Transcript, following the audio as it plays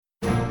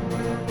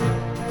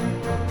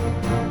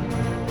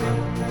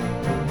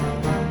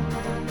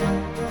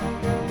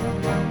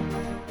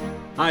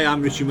Hi,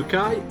 I'm Richie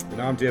Mackay.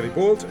 And I'm David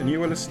Bolt, and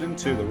you are listening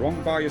to the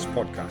Wrong Bias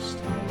Podcast.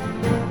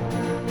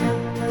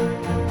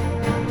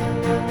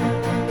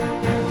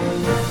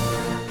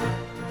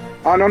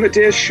 And on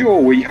today's show,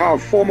 we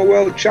have former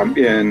world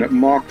champion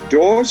Mark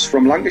Dawes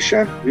from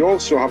Lancashire. We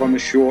also have on the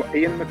show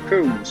Ian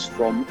McCombs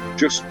from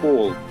Just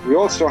Bowl. We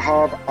also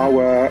have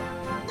our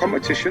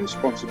competition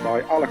sponsored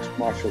by Alex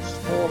Marshall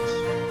Sports.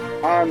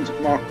 And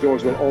Mark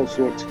Dawes will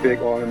also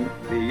take on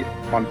the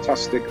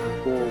fantastic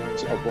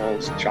Balls or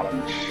Balls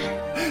challenge.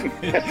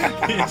 You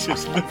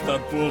just looked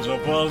at Balls or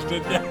Balls,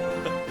 didn't you?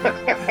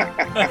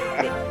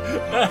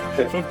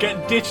 From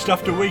getting ditched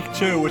after week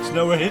 2, it's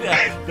no big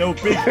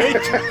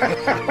hit.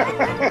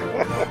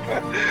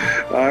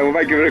 We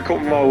might give it a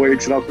couple more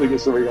weeks and I'll think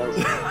of something else.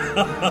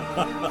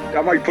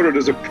 I might put it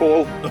as a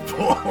poll. A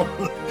poll?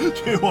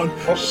 Do you want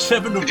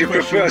 7 up questions? Would you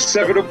prefer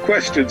 7 up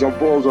questions on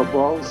Balls or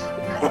Balls?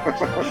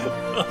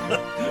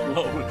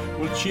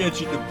 We'll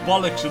change it to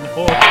bollocks and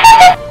hope.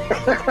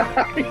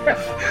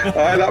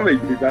 Aye, that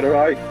might be better,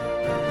 aye.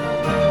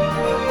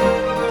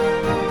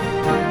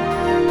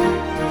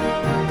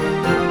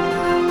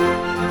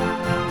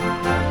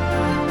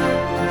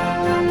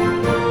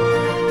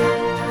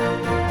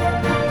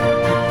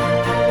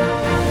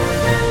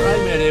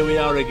 Right, mate, here we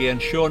are again.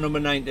 Show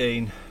number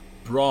 19.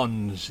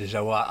 Bronze is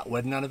our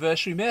wedding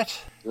anniversary,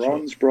 mate.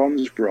 Bronze.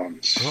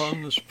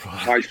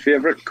 My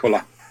favourite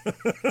colour.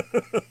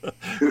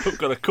 We've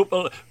got a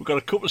couple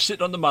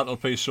sitting on the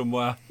mantelpiece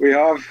somewhere. We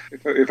have.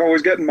 If I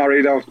was getting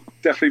married, I'll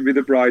definitely be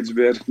the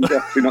bridesmaid.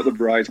 Definitely not the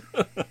bride.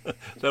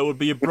 There would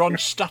be a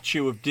bronze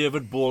statue of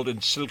David Bolt in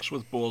Silks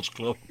with Balls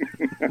Club.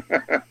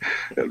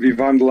 It'll be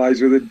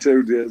vandalised within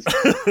 2 days.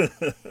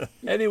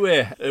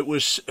 Anyway, it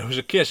was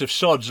a case of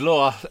sod's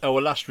law.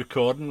 Our last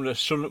recording,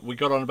 we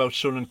got on about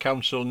Sun and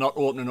Council not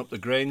opening up the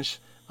greens.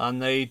 And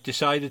they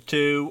decided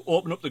to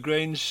open up the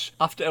greens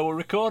after our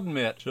recording,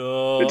 mate.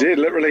 So they did,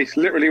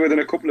 literally within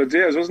a couple of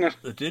days, wasn't it?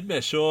 They did,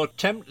 mate. So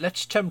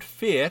let's tempt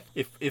fate.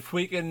 If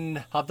we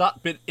can have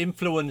that bit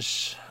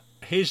influence.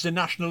 Here's the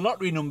national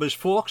lottery numbers,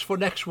 folks, for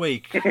next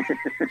week.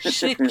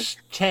 6,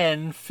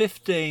 10,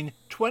 15,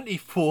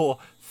 24,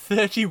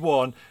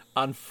 31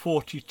 and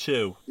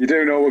 42. You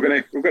do know we're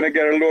gonna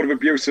get a load of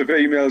abusive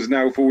emails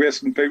now for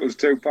wasting people's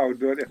 £2,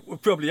 don't you? We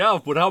probably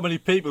have, but how many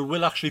people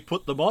will actually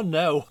put them on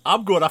now?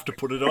 I'm going to have to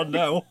put it on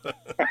now.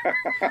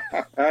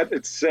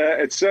 It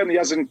certainly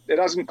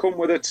hasn't come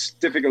with its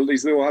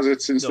difficulties though, has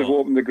it? Since they've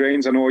opened the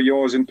greens, I know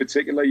yours in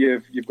particular.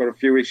 You've got a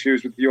few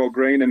issues with your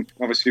green, and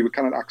obviously we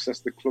cannot access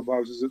the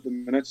clubhouses at the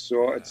minute,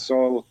 so it's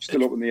all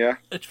still up in the air.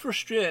 It's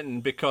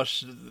frustrating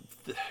because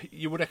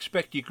you would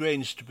expect your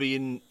greens to be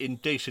in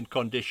decent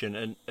condition,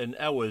 and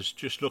ours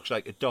just looks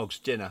like a dog's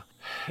dinner.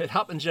 It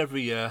happens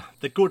every year.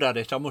 They're good at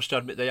it. I must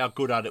admit they are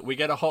good at it. We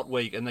get a hot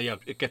week and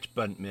it gets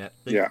burnt, mate.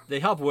 They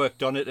have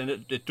worked on it and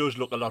it does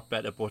look a lot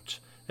better, but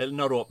it'll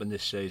not open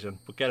this season.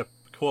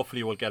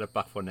 Hopefully we'll get it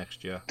back for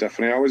next year.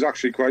 Definitely. I was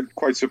actually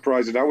quite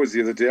surprised at ours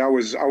the other day. I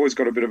was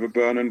got a bit of a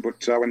burning,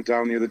 but I went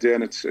down the other day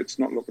and it's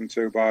not looking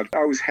too bad.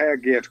 How's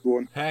Haregate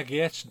going?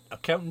 Haregate,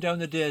 counting down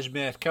the days,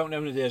 mate. Counting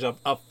down the days.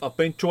 I've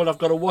been told I've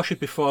got to wash it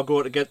before I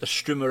go to get the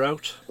strimmer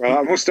out. Well,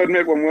 I must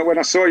admit, when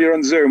I saw you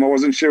on Zoom, I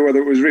wasn't sure whether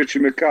it was Richie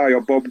Mackay or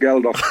Bob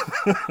Geldof.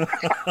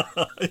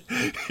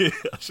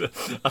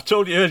 I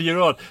told you earlier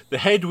on, the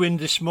headwind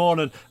this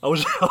morning, I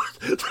was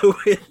the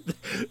wind.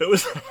 It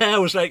was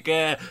like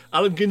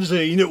Alan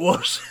Ginzine. It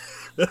was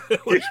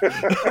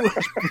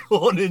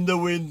blown in the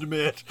wind,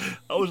 mate.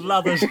 I was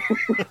lathers.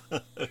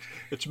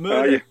 It's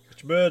murder.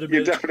 It's murder,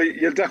 mate.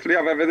 You'll definitely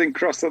have everything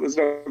crossed that there's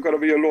not going to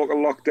be a local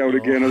lockdown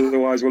again,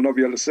 otherwise we'll not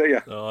be able to see you.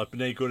 Oh, I've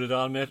been no good at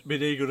all, mate.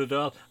 Been no good at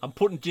all. I'm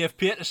putting Dave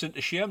Peterson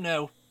to shame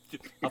now.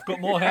 I've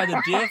got more hair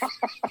than Dave.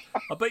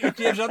 I bet you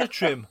Dave's on a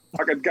trim.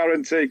 I can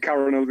guarantee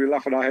Karen will be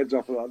laughing our heads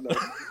off of that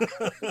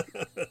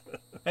now.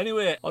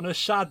 Anyway, on a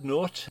sad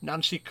note,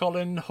 Nancy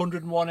Collin,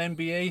 101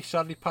 MBE,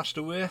 sadly passed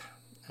away.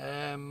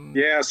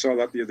 Yeah, I saw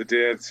that the other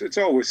day. It's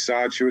always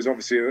sad. She was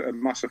obviously a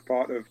massive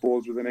part of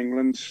bowls within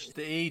England.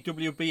 The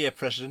EWBA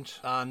president,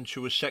 and she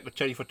was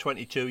secretary for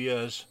 22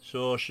 years.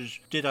 So she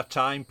did her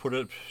time.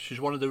 She's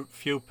one of the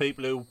few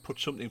people who put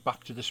something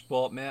back to the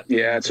sport, mate.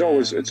 Yeah, it's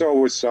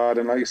always sad,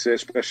 and like I say,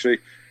 especially.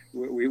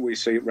 We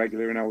see it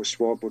regularly in our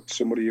sport, but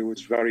somebody who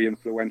was very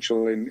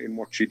influential in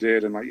what she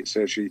did, and like you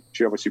say, she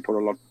obviously put a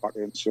lot back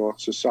in, so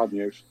it's sad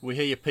news. We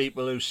hear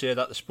people who say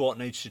that the sport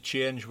needs to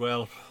change.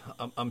 Well,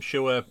 I'm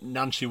sure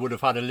Nancy would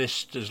have had a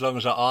list as long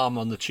as her arm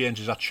on the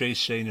changes that she's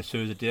seen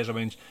through the days. I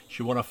mean,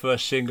 she won her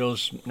first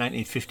singles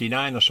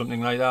 1959 or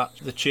something like that.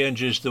 The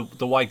changes,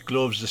 the white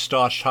gloves, the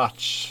starched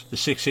hats, the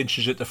 6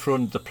 inches at the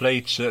front, the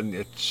plates, and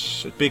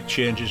it's big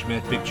changes,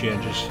 mate, big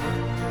changes.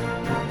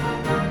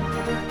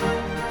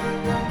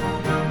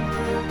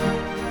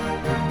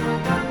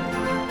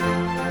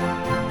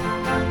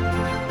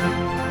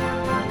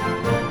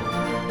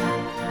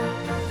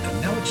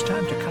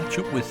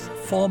 Up with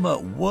former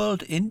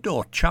world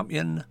indoor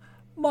champion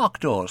Mark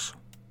Dawes.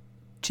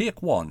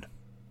 Take 1.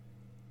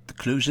 The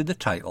clues in the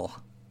title.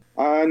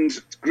 And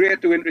it's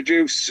great to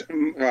introduce...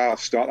 I'll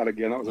start that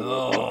again. That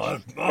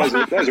was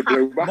there's a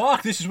blooper.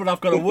 Mark, this is what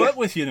I've got to work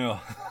with, you know.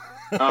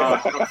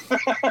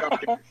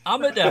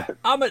 Amateur.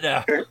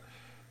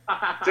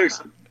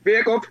 Just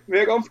wake up.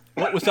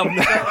 What was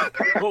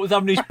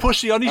having his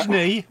pussy on his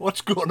knee?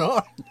 What's going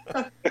on?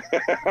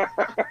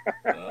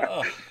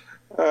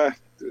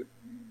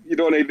 You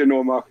don't need to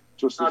know, Mark.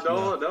 Just I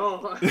don't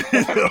know.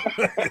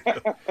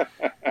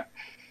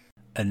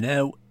 And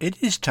now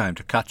it is time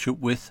to catch up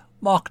with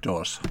Mark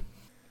Dawes.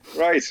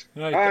 Right.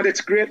 And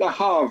it's great to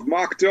have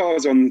Mark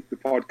Dawes on the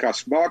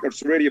podcast. Mark, I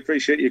just really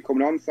appreciate you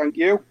coming on. Thank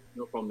you.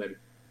 No problem, David.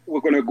 We're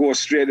going to go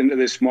straight into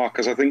this, Mark,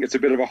 because I think it's a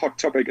bit of a hot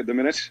topic at the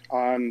minute.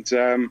 And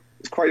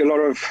there's quite a lot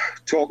of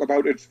talk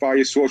about it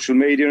via social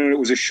media, and it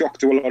was a shock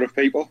to a lot of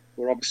people.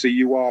 Where obviously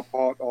you are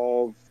part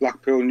of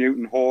Blackpool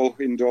Newton Hall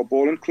Indoor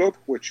Bowling Club,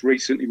 which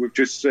recently we've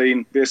just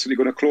seen basically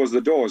going to close the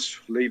doors,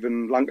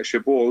 leaving Lancashire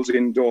Bowls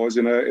indoors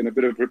in a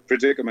bit of a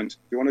predicament. Do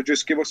you want to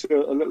just give us a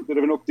little bit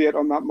of an update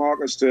on that,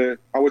 Mark, as to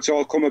how it's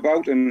all come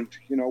about and,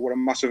 you know, what a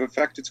massive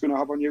effect it's going to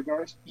have on you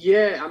guys?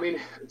 Yeah, I mean,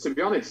 to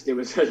be honest, it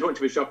was as much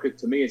of a shocker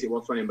to me as it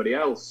was to anybody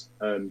else,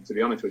 to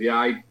be honest with you.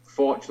 I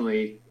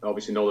fortunately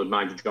obviously know that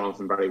Nigel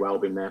Jonathan very well,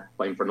 been there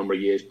playing for a number of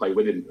years, played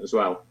with him as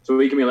well. So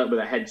he gave me a little bit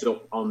of heads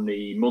up on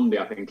the Monday,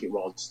 I think it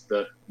was,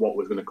 that what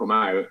was going to come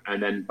out.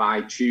 And then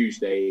by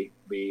Tuesday,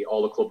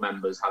 all the club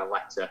members had a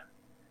letter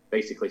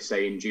basically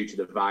saying due to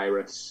the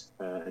virus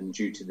and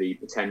due to the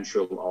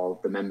potential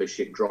of the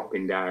membership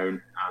dropping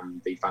down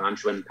and the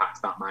financial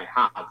impact that might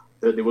have,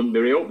 that they wouldn't be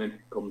reopening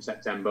come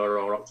September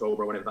or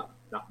October, whenever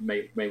that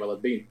may well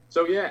have been.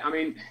 So, yeah, I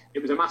mean,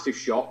 it was a massive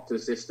shock to the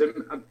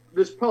system.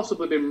 There's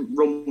possibly been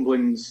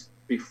rumblings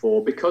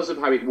before because of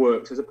how it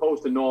works, as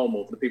opposed to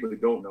normal, for the people who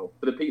don't know.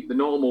 For the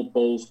normal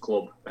bowls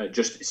club,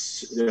 just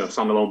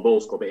standalone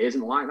bowls club, it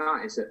isn't like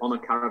that. It's on a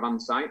caravan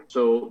site.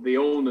 So the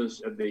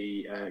owners of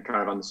the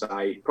caravan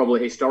site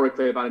probably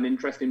historically have had an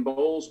interest in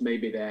bowls.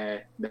 Maybe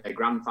their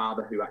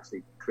grandfather, who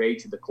actually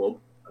created the club,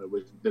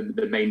 was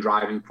the main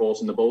driving force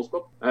in the bowls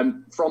club.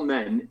 From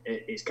then,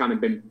 it's kind of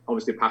been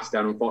obviously passed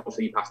down.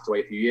 Unfortunately, he passed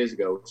away a few years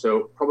ago.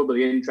 So probably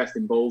the interest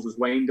in bowls has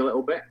waned a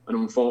little bit. And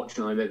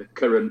unfortunately, the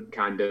current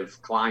kind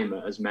of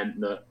climate has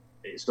meant that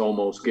it's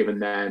almost given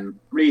them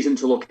reason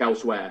to look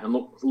elsewhere and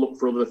look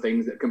for other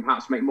things that can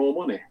perhaps make more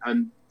money.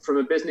 And from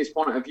a business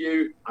point of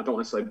view, I don't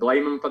necessarily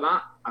blame them for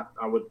that.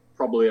 I would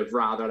probably have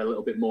rather had a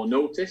little bit more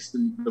notice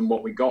than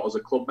what we got as a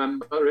club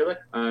member, really.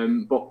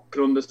 But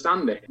can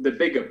understand it. The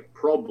bigger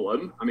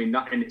problem, I mean,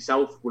 that in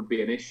itself would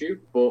be an issue,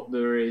 but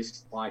there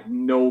is like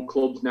no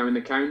clubs now in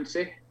the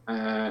county.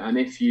 And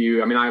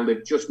I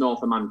live just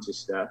north of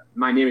Manchester.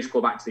 My nearest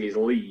club actually is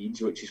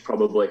Leeds, which is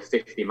probably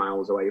 50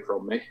 miles away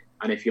from me.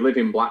 And if you live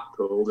in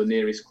Blackpool, the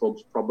nearest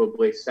club's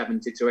probably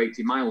 70 to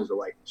 80 miles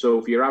away.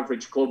 So for your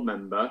average club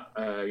member,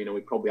 we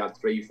probably had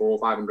 300,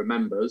 400, 500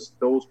 members.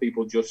 Those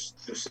people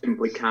just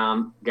simply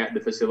can't get the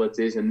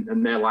facilities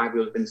and their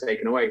livelihood has been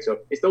taken away. So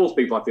it's those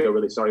people I feel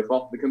really sorry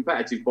for. The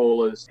competitive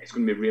bowlers, it's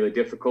going to be really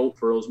difficult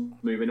for us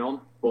moving on.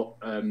 But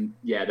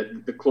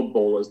the club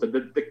bowlers,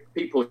 the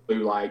people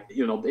who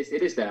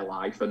it is their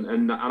life,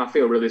 and I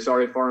feel really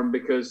sorry for them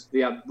because they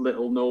had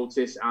little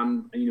notice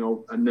and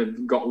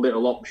they've got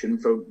little option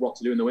for what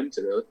to do in the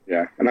winter, really.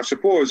 Yeah, and I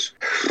suppose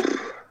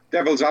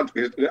devil's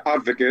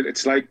advocate,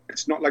 it's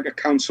not like a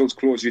council's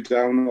closed you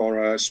down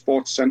or a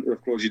sports centre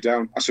have closed you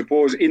down. I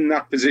suppose in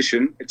that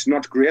position, it's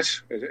not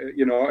great.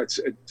 It's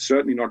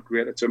certainly not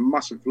great. It's a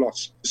massive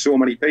loss to so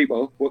many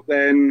people. But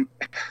then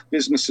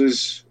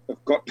businesses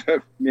have got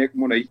to make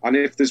money, and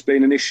if there's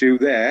been an issue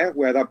there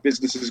where that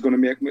business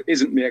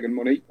isn't making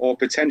money, or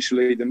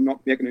potentially they're not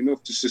making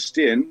enough to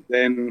sustain,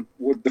 then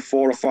would the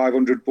 400 or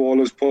 500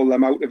 bowlers pull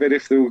them out of it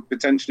if they would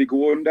potentially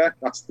go under?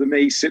 That's the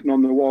me sitting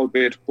on the wall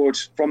bit.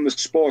 But from the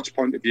sports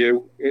point of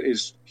view, it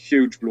is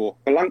huge blow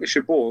for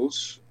Lancashire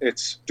Bowls.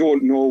 It's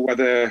don't know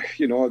whether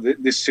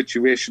this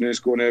situation is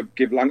going to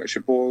give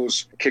Lancashire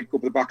Bowls a kick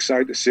up the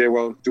backside to say,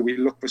 well, do we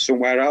look for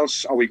somewhere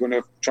else? Are we going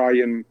to try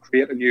and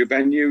create a new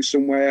venue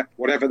somewhere?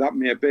 Whatever that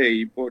may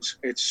be, but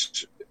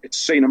it's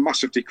seen a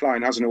massive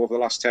decline, hasn't it, over the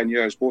last 10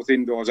 years, both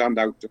indoors and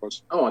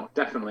outdoors? Oh,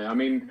 definitely. I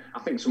mean, I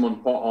think someone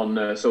put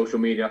on social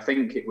media, I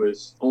think it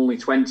was only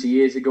 20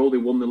 years ago they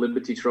won the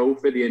Liberty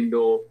Trophy, the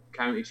indoor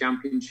county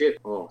championship,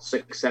 or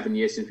 6-7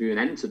 years since we even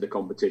entered the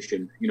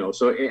competition.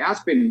 So it has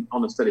been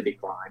on a steady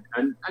decline,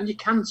 and you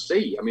can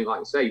see, I mean,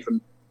 like I say,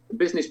 from the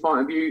business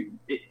point of view,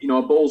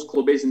 a bowls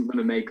club isn't going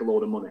to make a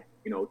load of money.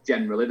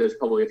 Generally, there's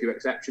probably a few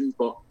exceptions,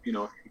 but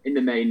in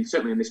the main,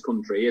 certainly in this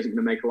country, isn't going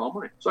to make a lot of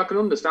money. So I can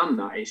understand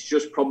that. It's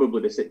just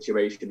probably the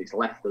situation it's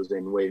left us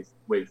in with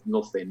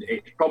nothing.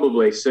 It's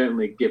probably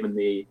certainly given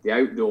the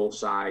outdoor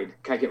side,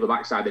 kick up the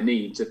backside, the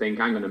need to think,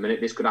 hang on a minute,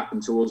 this could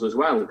happen to us as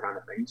well, kind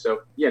of thing.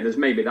 So yeah, there's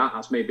maybe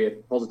that's maybe a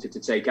positive to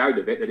take out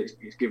of it, that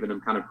it's given them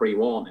kind of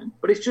pre-warning.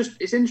 But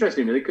it's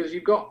interesting really, because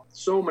you've got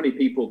so many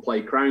people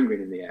play Crown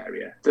Green in the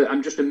area that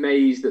I'm just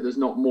amazed that there's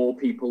not more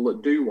people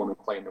that do want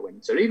to play in the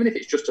winter, even if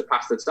it's just to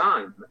pass the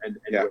time and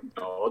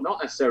not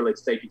necessarily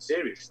to take take it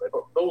seriously.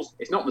 But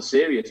it's not the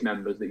serious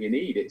members that you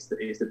need. It's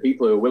the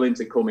people who are willing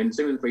to come in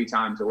 2 and 3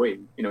 times a week,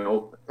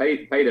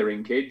 pay their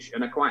rinkage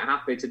and are quite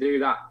happy to do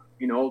that,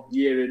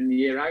 year in,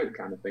 year out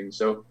kind of thing.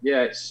 So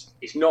yeah,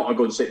 it's not a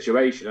good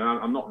situation.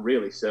 I'm not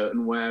really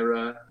certain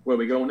where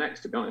we go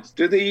next, to be honest.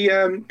 Do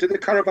the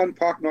caravan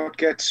park not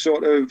get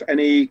sort of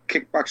any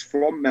kickbacks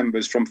from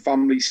members, from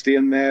families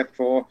staying there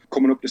for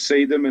coming up to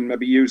see them and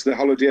maybe use the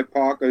holiday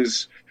park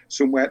as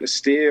somewhere to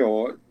stay,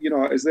 or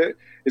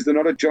is there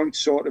not a joint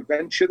sort of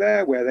venture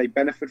there where they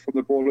benefit from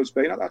the bowlers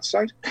being at that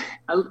site?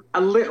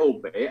 A little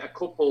bit. A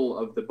couple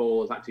of the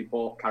bowlers actually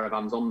bought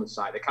caravans on the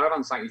site. The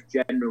caravan site is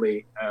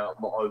generally a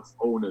lot of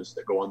owners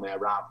that go on there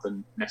rather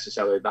than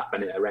necessarily that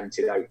many that are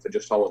rented out for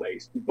just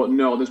holidays. But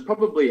no, there's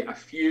probably a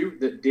few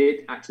that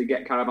did actually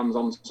get caravans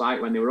on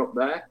site when they were up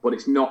there, but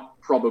it's not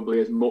probably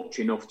as much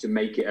enough to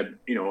make it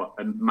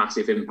a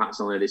massive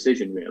impact on their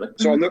decision, really.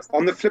 So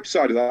on the flip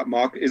side of that,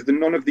 Mark, is the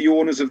none of the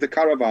owners of the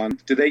caravan,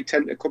 do they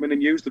tend to come in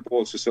and use the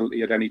bowls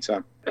facility at any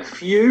time? A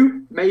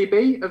few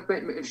maybe have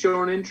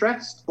shown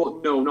interest,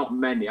 but no, not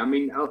many. I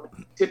mean,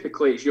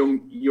 typically it's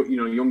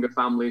younger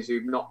families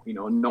who've not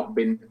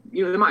been,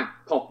 they might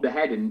pop their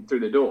head in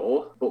through the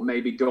door, but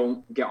maybe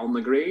don't get on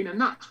the green,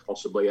 and that's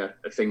possibly a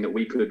thing that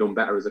we could have done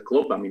better as a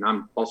club. I mean,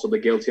 I'm possibly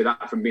guilty of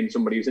that from being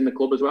somebody who's in the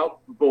club as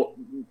well, but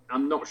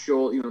I'm not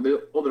sure,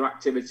 the other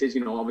activities,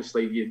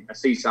 obviously a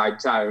seaside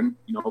town,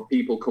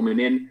 people coming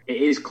in. It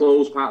is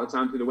closed part of the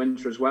time through the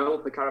winter as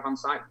well, the caravan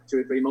site, for 2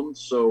 or 3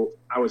 months. So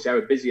I would say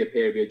our busier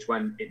periods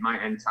when it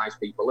might entice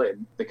people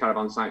in, the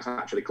caravan site's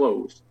actually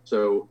closed.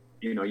 So,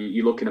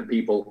 you're looking at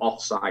people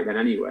off-site then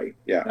anyway.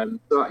 Yeah.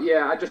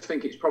 I just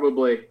think it's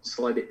probably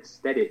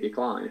steady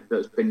decline.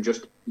 That's been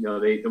just,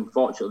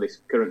 unfortunately, this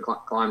current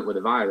climate with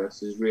the virus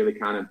has really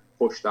kind of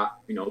pushed that,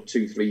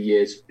 2-3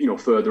 years,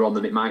 further on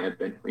than it might have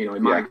been.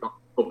 It might have got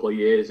a couple of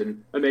years,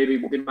 and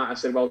maybe they might have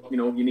said, well,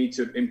 you need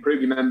to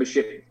improve your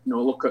membership.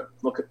 Look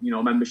at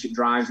membership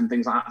drives and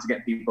things like that to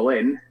get people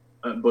in.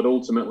 But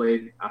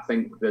ultimately, I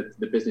think that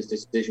the business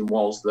decision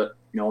was that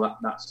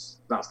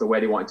that's the way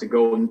they wanted to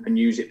go and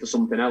use it for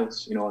something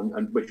else,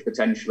 and which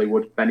potentially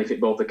would benefit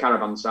both the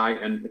caravan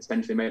site and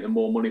potentially make them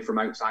more money from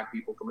outside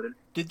people coming in.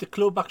 Did the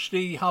club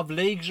actually have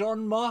leagues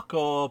on, Mark,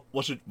 or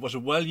was it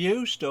well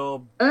used?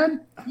 Or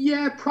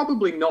yeah,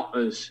 probably not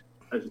as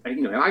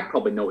I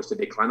probably noticed a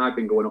decline. I've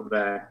been going up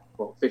there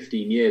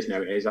 15 years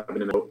now. It is. I've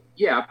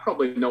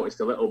probably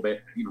noticed a little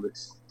bit.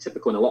 It's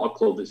typical in a lot of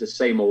clubs. It's the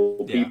same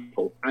old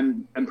people,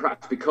 and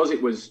perhaps because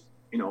it was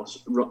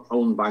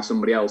owned by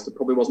somebody else, there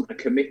probably wasn't a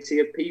committee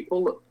of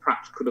people that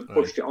perhaps could have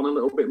pushed it on a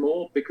little bit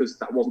more, because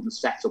that wasn't the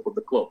setup of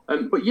the club.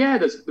 But yeah,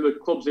 there were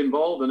clubs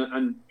involved,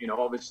 and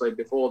obviously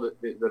before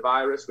the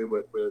virus, we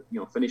were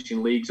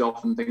finishing leagues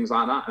off and things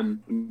like that,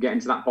 and getting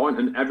to that point,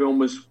 and everyone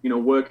was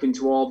working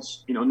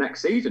towards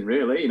next season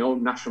really.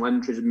 National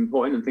entries have been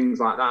put in and things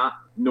like that.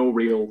 No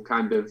real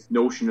kind of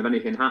notion of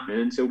anything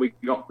happening until we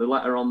got the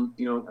letter on,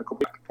 a couple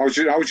of... I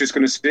was just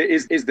going to say,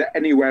 is there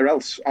anywhere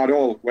else at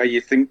all where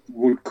you think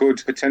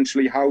could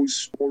potentially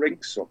house 4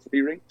 rinks or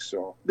 3 rinks?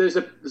 Or there's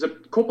a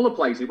couple of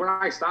places where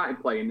I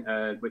started playing,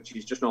 which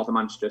is just north of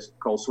Manchester,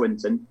 called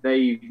Swinton.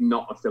 They've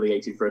not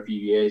affiliated for a few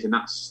years, and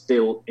that's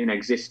still in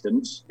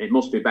existence. It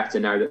must be better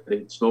now that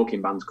the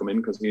smoking ban's come in,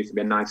 because there used to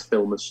be a nice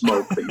film of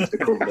smoke that used to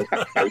cover the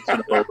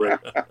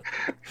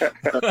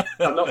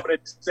I'm not putting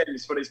it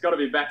since, but it's got to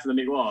be better than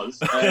it was.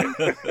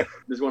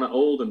 There's one at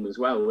Oldham as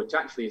well, which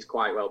actually is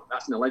quite well.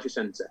 That's in a leisure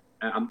centre.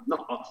 I'm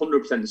not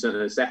 100% certain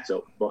of the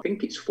setup, but I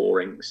think it's 4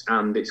 rinks,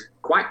 and it's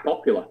quite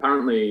popular.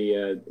 Apparently,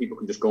 people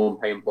can just go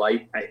and pay and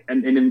play.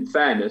 And in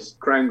fairness,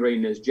 Crown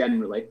Greeners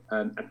generally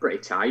are pretty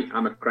tight.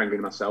 I'm a Crown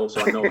Greener myself,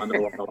 so I know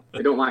what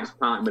they don't like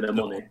parting with their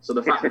money. So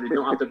the fact that they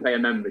don't have to pay a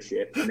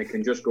membership and they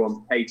can just go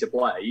and pay to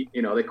play,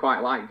 they quite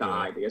like that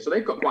idea. So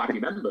they've got quite a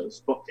few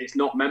members, but it's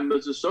not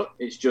members as such.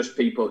 It's just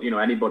people,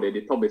 anybody.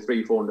 There's probably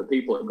 300-400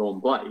 people that go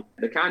and play.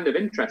 The kind of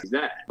interest is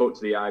there. I spoke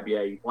to the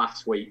IBA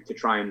last week to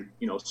try and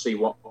see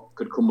what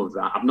could come of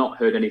that. I've not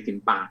heard anything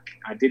back.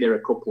 I did hear a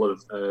couple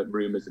of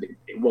rumours that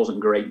it wasn't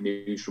great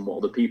news from what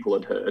other people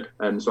had heard,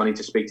 so I need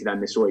to speak to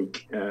them this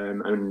week.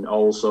 And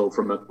also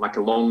from a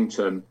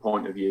long-term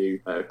point of view,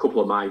 a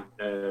couple of my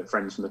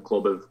friends from the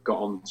club have got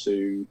on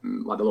to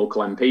the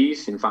local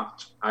MPs. In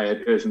fact, I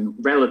heard some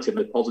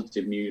relatively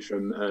positive news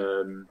from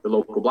the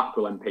local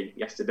Blackpool MP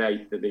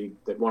yesterday,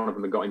 that one of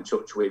them had got in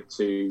touch with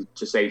to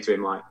say to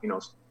him,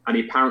 and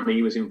apparently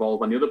he was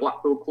involved on the other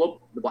Blackpool club,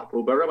 the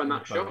Blackpool Borough, when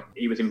that shot.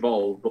 He was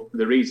involved, but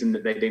the reason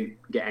that they didn't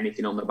get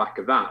anything on the back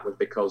of that was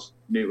because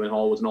Newton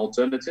Hall was an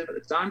alternative at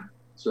the time.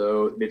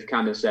 So they've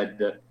kind of said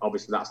that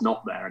obviously that's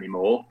not there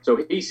anymore.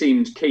 So he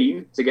seems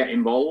keen to get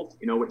involved,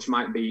 which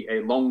might be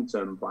a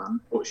long-term plan.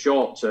 But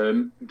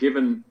short-term,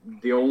 given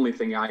the only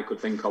thing I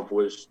could think of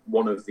was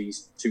one of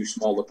these 2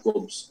 smaller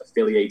clubs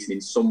affiliating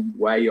in some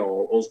way,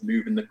 or us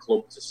moving the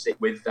club to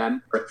sit with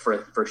them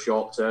for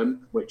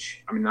short-term,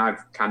 which,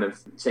 I've kind of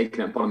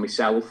taken it upon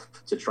myself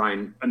to try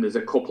and there's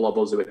a couple of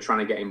us who are trying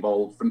to get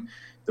involved from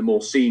the more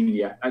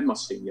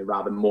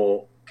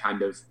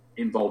kind of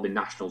involved in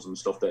nationals and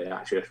stuff that it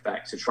actually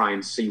affects, to try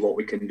and see what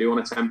we can do on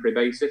a temporary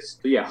basis.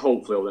 So yeah,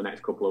 hopefully over the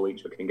next couple of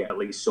weeks we can get at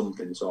least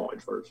something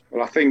sorted for us.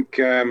 Well, I think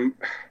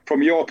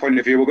from your point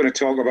of view, we're going to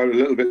talk about it a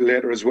little bit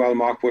later as well,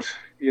 Mark, but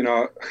you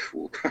know,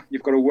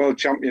 you've got a world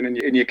champion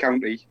in your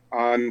county,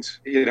 and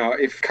you know,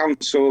 if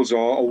councils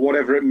or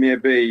whatever it may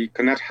be,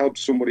 can that help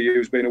somebody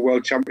who's been a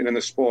world champion in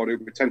the sport who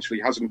potentially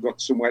hasn't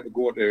got somewhere to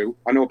go to?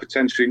 I know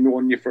potentially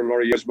knowing you for a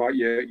lot of years, Mark,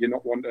 you're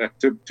not want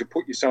to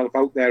put yourself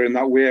out there in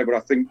that way, but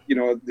I think, you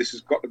know, this has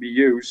got to be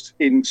used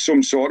in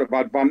some sort of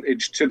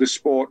advantage to the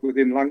sport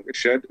within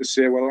Lancashire to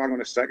say, well, hang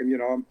on a second, you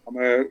know,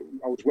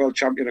 I was world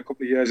champion a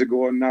couple of years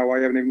ago, and now I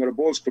haven't even got a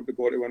bowls club to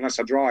go to unless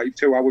I drive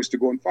 2 hours to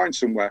go and find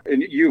somewhere.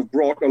 And you've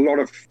brought a lot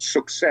of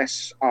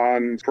success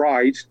and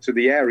pride to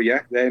the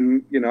area.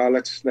 Then, you know,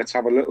 let's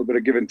have a little bit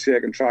of give and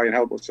take and try and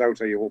help us out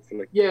here,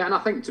 hopefully. Yeah, and I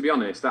think, to be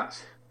honest,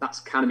 that's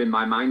kind of been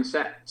my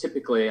mindset.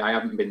 Typically, I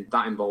haven't been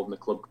that involved in the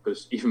club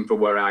because even for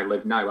where I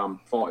live now, I'm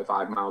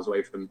 45 miles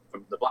away from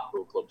the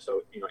Blackpool club.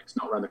 So, you know, it's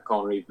not around the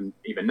corner even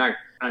now.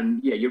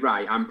 And yeah, you're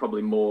right. I'm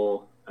probably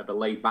more of a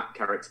laid-back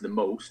character than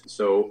most,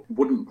 so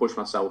wouldn't push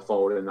myself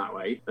forward in that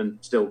way, and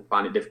still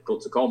find it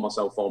difficult to call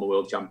myself former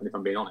world champion if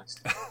I'm being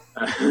honest.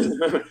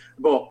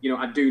 But, you know,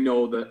 I do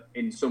know that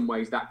in some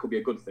ways that could be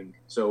a good thing.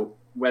 So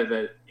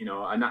whether, you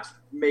know, and that's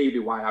maybe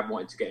why I've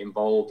wanted to get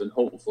involved, and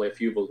hopefully a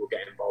few of us will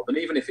get involved. And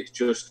even if it's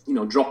just, you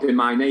know, dropping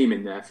my name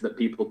in there for that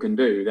people can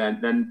do,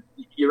 then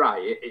you're right,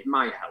 it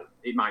might help.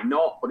 It might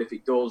not, but if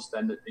it does,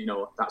 then, you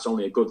know, that's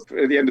only a good thing.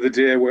 At the end of the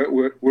day,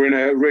 we're in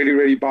a really,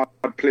 really bad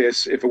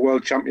place if a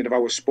world champion of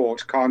our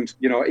sport can't,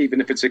 you know, even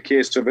if it's a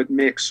case of it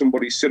makes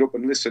somebody sit up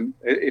and listen.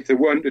 If they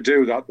weren't to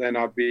do that, then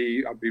I'd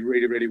be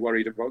really, really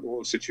worried about the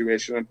whole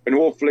situation. And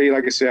hopefully,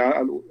 like I say,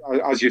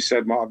 as you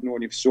said, Matt, I've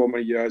known you for so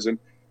many years, and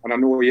I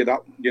know you're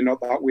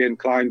not that way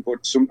inclined,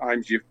 but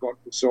sometimes you've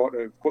got to sort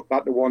of put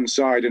that to one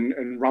side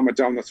and ram it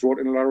down the throat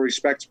in a lot of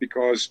respects,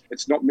 because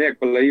it's not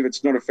make-believe,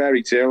 it's not a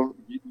fairy tale.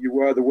 You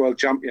were the world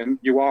champion,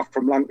 you are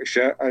from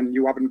Lancashire, and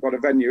you haven't got a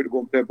venue to go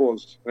and play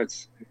bowls.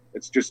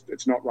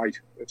 It's not right.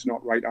 It's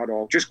not right at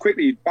all. Just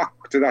quickly back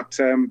to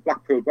that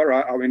Blackpool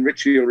Borough. I mean,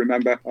 Richie, you'll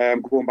remember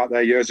going back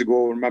there years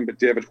ago. Remember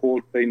David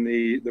Holt being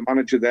the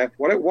manager there.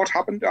 What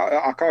happened?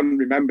 I can't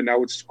remember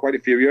now. It's quite a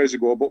few years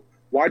ago, but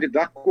why did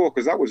that go?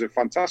 Because that was a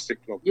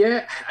fantastic club.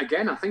 Yeah,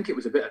 again, I think it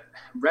was a bit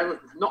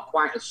not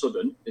quite a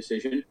sudden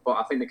decision, but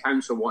I think the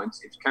council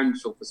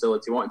council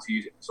facility wanted to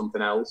use it for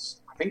something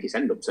else. I think it's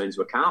ended up turning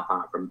into a car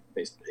park from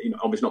it's, you know,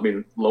 obviously not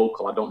being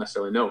local. I don't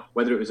necessarily know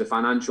whether it was a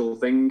financial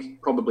thing.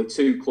 Probably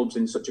two clubs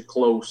in such a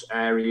close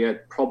area,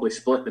 probably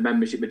split the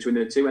membership between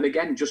the two, and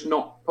again, just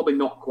probably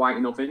not quite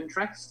enough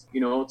interest, you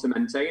know, to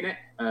maintain it.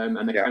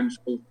 And the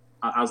council,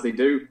 as they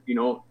do, you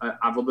know,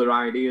 have other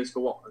ideas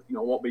for what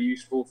would be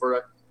useful for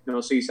a, you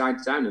know,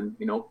 seaside town, and,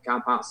 you know,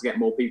 car parks to get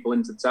more people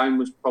into town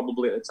was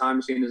probably at the time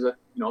seen as a,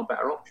 you know,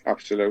 better option.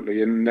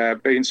 Absolutely,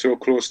 and being so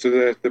close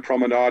to the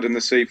promenade and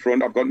the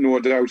seafront, I've got no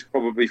doubt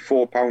probably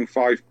 £4,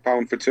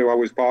 £5 for 2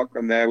 hours park,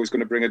 and there was going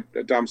to bring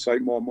a damn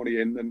sight more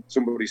money in than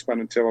somebody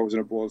spending 2 hours in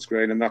a bowls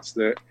green, and that's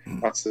the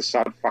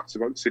sad facts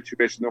about the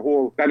situation. The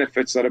whole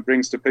benefits that it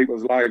brings to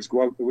people's lives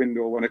go out the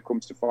window when it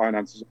comes to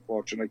finances,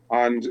 unfortunately.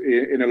 And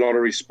in a lot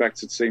of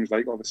respects, it seems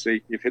like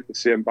obviously you've hit the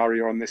same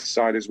barrier on this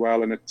side as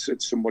well, and it's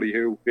somebody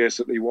who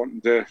basically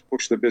wanting to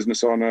push the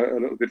business on a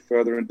little bit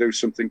further and do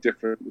something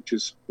different, which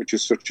is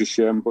such a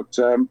shame. But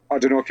I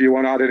don't know if you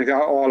want to add anything.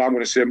 All I'm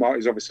going to say, Mark,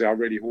 is obviously I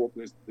really hope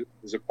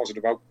there's a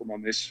positive outcome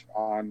on this,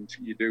 and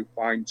you do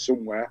find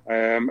somewhere,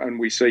 and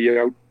we see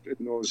you out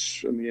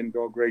in the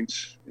indoor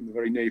greens in the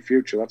very near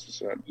future, that's for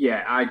certain.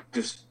 Yeah, I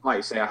just, like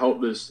I say, I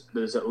hope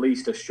there's at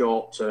least a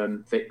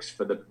short-term fix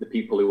for the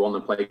people who want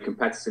to play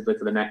competitively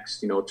for the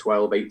next, you know,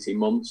 12, 18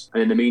 months.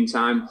 And in the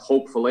meantime,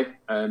 hopefully,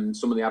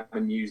 some of the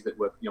avenues that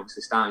we're, you know,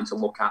 obviously starting to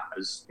look at,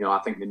 as, you know, I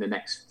think in the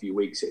next few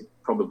weeks, it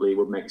probably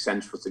would make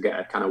sense for us to get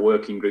a kind of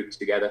working group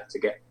together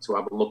to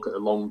have a look at the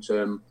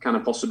long-term kind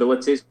of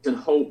possibilities, and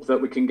hope that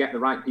we can get the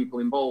right people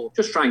involved.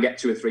 Just try and get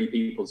 2 or 3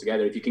 people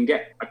together. If you can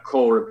get a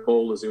core of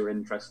bowlers who are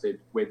interested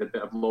with a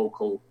bit of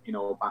local, you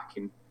know,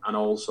 backing, and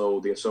also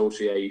the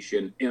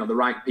association, you know, the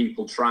right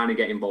people trying to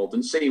get involved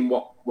and seeing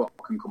what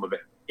can come of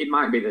it. It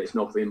might be that it's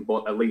nothing,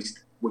 but at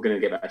least we're going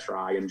to give it a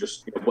try, and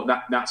just, you know, but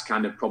that's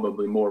kind of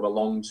probably more of a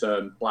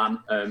long-term plan.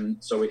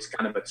 So it's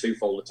kind of a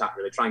twofold attack,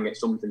 really. Try and get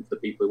something for the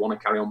people who want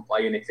to carry on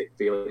playing if it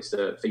feels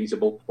it's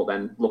feasible, but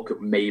then look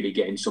at maybe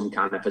getting some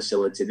kind of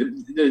facility.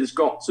 There's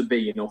got to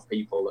be enough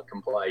people that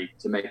can play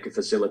to make a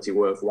facility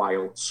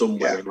worthwhile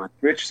somewhere. Yeah.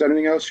 Rich, is there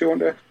anything else you want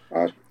to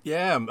add?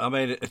 Yeah, I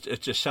mean,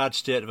 it's a sad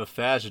state of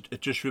affairs.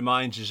 It just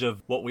reminds us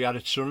of what we had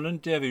at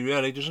Sunderland, Davey,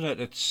 really, doesn't it?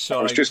 I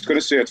was just going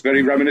to say, it's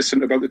very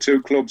reminiscent about the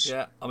two clubs.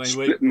 Yeah, I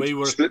mean, we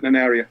were splitting an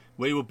area.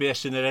 We were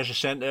based in the leisure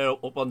centre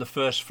up on the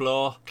first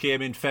floor,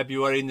 came in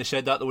February, and they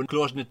said that they were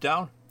closing it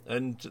down.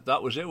 And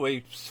that was it.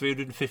 We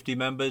 350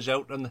 members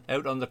out on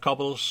the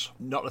cobbles,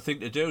 not a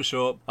thing to do.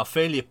 So I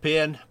feel your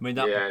pain.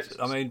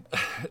 I mean,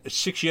 It's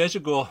 6 years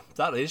ago,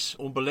 that is.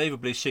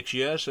 Unbelievably 6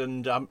 years.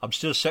 And I'm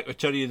still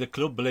secretary of the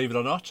club, believe it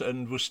or not.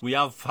 And we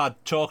have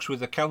had talks with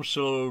the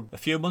council a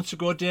few months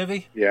ago,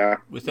 Davey. Yeah.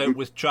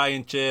 With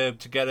trying to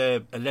get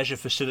a leisure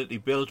facility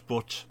built.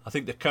 But I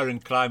think the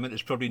current climate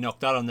has probably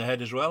knocked that on the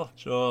head as well.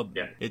 So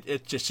yeah.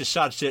 It's a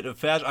sad state of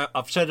affairs.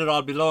 I've said it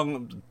all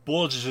along.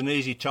 Bowls is an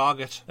easy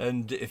target.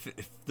 And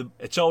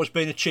it's always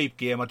been a cheap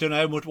game. I don't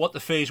know what the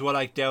fees were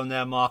like down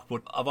there, Mark,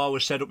 but I've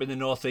always said up in the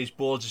northeast,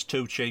 bowls is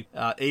too cheap,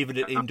 even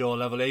at indoor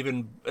level,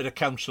 even at a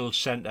council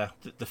centre.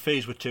 The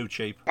fees were too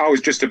cheap. I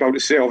was just about to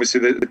say,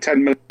 obviously, the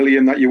 10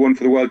 million that you won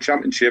for the World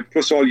Championship,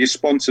 plus all your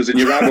sponsors and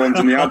your add-ons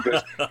and the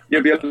adverts,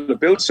 you'll be able to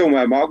build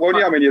somewhere, Mark, won't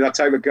you? I mean, you're that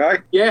type of guy.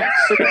 Yeah.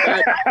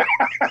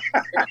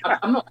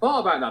 I've not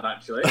thought about that,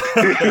 actually.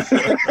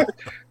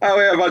 Oh,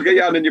 yeah, I'll get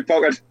your hand in your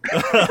pocket.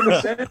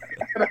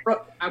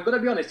 I'm going to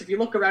be honest, if you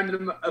look around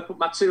at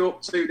my 2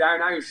 up, 2 down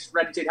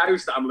rented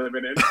house that I'm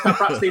living in, I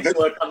perhaps need to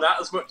work on that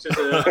as much as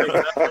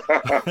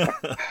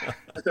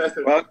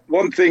Well,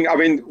 one thing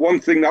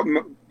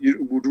that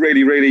you would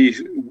really, really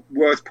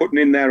worth putting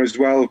in there as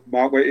well,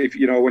 Mark, if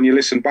when you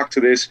listen back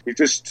to this,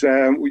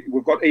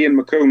 we've got Ian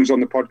McCombs on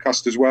the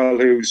podcast as well,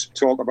 who's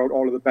talked about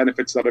all of the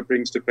benefits that it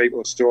brings to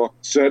people. So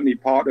certainly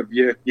part of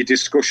your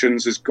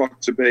discussions has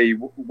got to be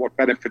what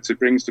benefits it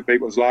brings to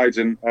people's lives.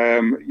 And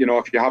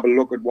if you have a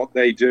look at what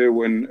they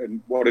do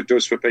and what it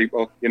does for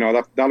people,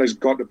 that has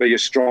got to be a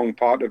strong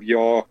part of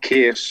your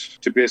case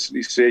to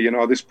basically say,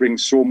 this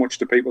brings so much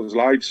to people's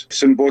lives.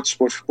 Some buts,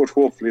 but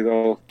hopefully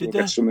they'll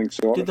get something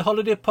sorted. Did the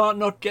holiday part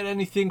not get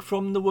anything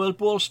from the World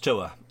Bowls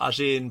Tour, as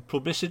in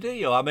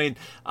publicity? Or, I mean,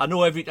 I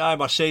know every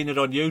time I've seen it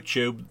on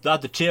YouTube, they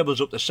had the tables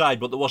up the side,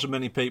 but there wasn't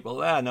many people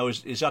there. Now,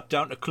 is that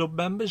down to club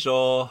members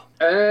or?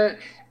 A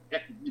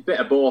bit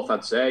of both,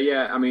 I'd say.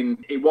 Yeah, I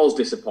mean, it was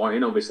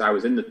disappointing. Obviously, I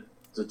was in the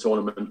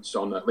tournaments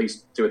on at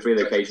least 2 or 3 of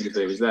the occasions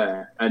that it was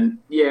there. And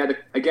yeah,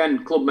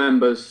 again, club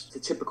members,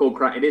 it is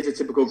a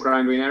typical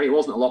Crown Green area. It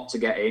wasn't a lot to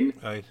get in,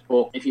 right.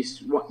 But if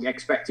you're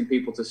expecting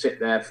people to sit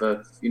there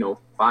for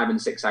 5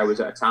 and 6 hours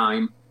at a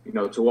time,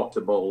 to watch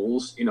the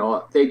bowls,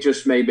 they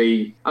just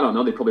maybe, I don't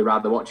know, they'd probably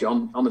rather watch it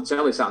on the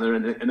telly, sat there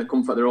in the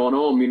comfort of their own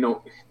home.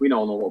 We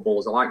all know what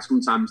bowls are like.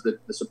 Sometimes the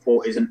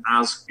support isn't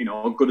as,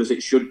 good as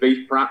it should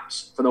be,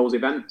 perhaps, for those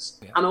events.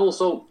 Yeah. And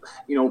also,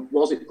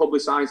 was it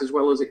publicised as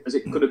well as it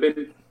could have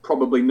been?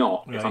 Probably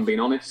not, right. If I'm being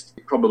honest.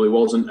 It probably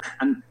wasn't.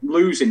 And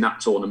losing that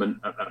tournament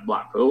at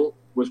Blackpool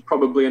was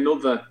probably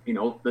another,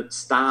 the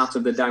start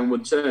of the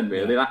downward turn,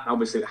 really. Yeah. That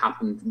obviously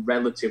happened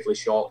relatively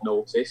short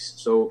notice,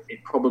 so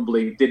it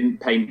probably didn't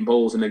paint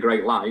bowls in a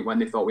great light when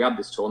they thought we had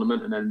this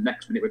tournament, and then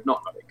next minute we've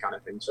not got it, kind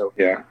of thing. So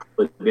yeah,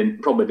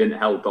 it probably didn't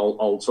help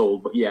all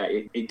told. But yeah,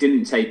 it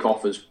didn't take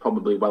off as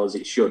probably well as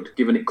it should,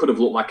 given it could have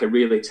looked like a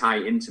really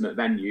tight, intimate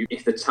venue.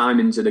 If the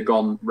timings had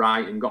gone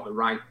right and got the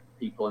right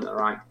people in at the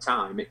right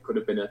time, it could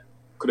have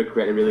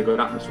created a really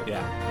good atmosphere.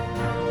 Yeah.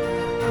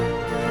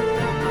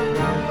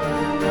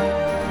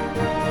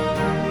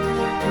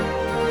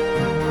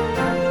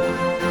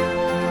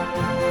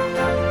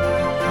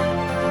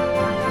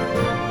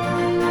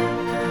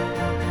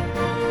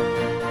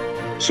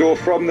 So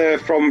from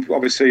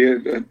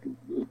obviously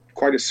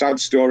quite a sad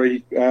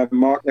story,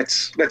 Mark.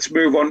 Let's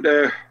move on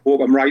to.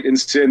 Hope I'm right in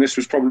saying this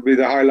was probably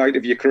the highlight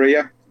of your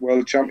career,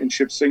 World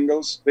Championship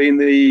singles. Being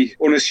the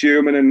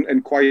unassuming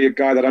and quiet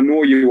guy that I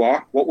know you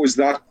are, what was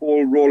that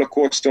whole roller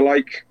coaster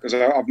like? Because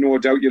I've no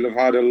doubt you'll have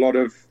had a lot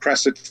of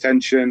press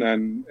attention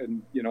and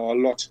a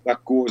lot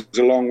that goes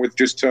along with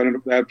just turning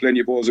up there, playing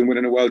your balls and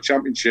winning a World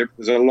Championship.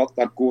 There's a lot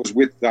that goes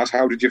with that.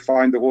 How did you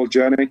find the whole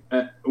journey?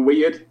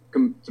 Weird,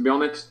 to be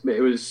honest.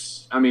 It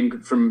was,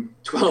 from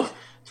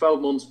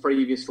 12 months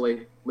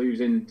previously,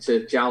 losing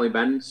to Charlie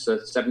Benz, a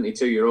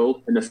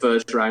 72-year-old, in the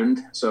first round.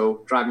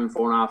 So driving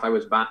 4.5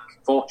 hours back.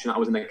 Fortunate I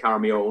was in a car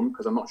of my own,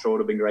 because I'm not sure it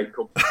would have been great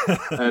cup.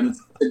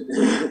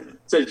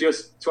 So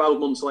just 12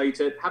 months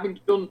later, having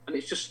done, and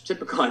it's just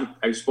typical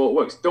how sport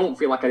works, don't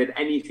feel like I did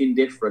anything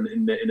different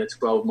in the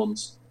 12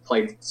 months.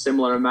 Played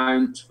similar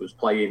amount, was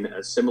playing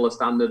a similar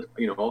standard,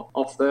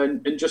 off there,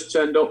 and just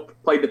turned up,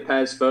 played the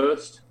pairs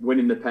first.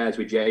 Winning the pairs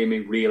with Jamie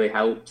really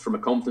helped from a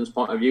confidence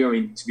point of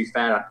view. To be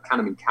fair, I kind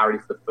of been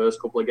carried for the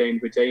first couple of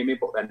games with Jamie,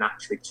 but then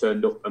actually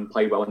turned up and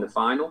played well in the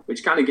final,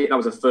 which that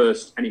was the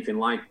first anything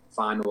like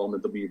final on the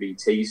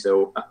WBT,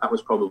 so that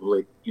was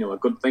probably, a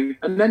good thing.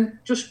 And then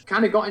just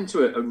kind of got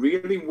into a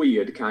really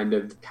weird kind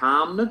of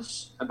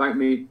calmness about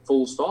me,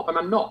 full stop.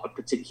 I'm not a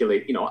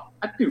particularly,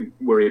 I do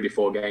worry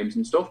before games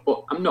and stuff,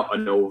 but I'm not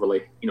an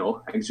overly,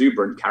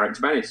 exuberant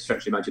character by any stretch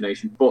of the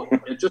imagination. But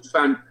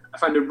I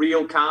found a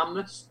real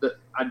calmness that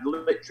I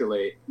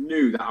literally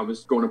knew that I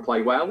was going to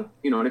play well,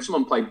 and if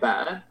someone played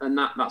better, then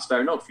that's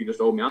fair enough. You just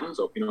hold my hands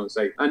up, and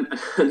say, and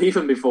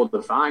even before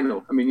the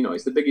final,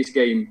 it's the biggest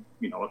game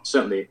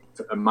certainly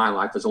in my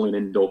life as only an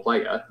indoor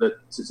player, that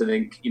to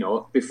think,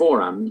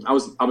 beforehand, I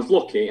was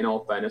lucky in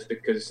all fairness,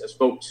 because I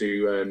spoke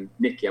to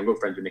Nicky. I'm good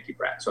friends with Nicky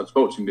Brett, so I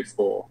spoke to him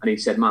before, and he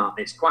said, "Mark,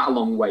 it's quite a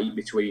long wait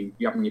between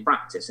you having your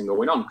practice and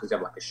going on, because you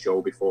have like a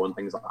show before and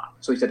things like that."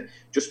 So he said,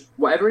 just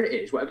whatever it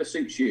is, whatever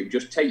suits you,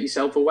 just take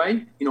yourself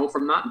away,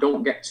 from that.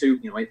 Don't get too,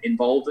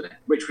 involved in it,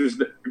 which was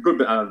a good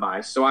bit of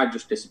advice. So I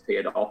just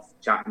disappeared off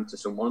chatting to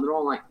someone, and they're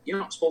all like, "You're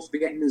not supposed to be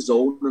getting the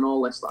zone and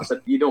all this." I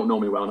said, "You don't know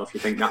me well enough. You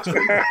think that's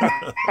good."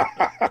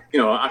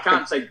 I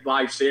can't take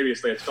life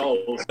seriously at all.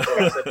 So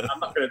I said, I'm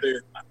not going to do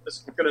that. I'm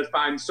just going to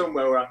find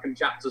somewhere where I can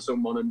chat to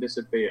someone and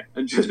disappear.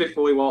 And just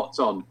before we walked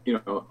on,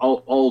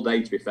 all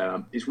day, to be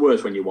fair, it's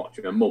worse when you watch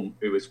it. My mum,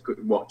 who was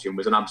watching,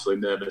 was an absolute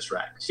nervous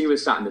wreck. She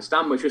was sat in the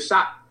stand, which was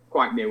sat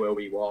quite near where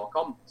we walk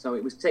on. So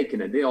it was taking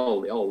they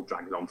all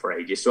dragged on for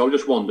ages. So I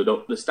just wandered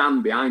up the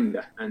stand behind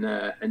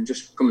her and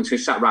just come and she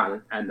sat right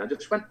at the end. I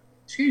just went,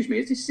 "Excuse me,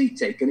 is this seat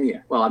taken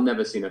here?" Well, I've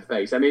never seen her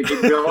face. I mean,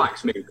 it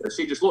relaxed me, because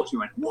she just looked at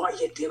me and went, "What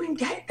are you doing?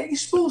 You're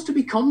supposed to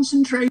be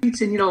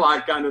concentrating,"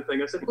 like kind of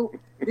thing. I said, "Well,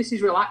 this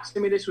is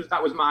relaxing me."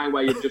 That was my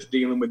way of just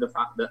dealing with the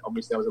fact that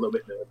obviously I was a little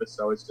bit nervous.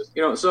 So it's just,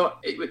 so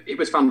it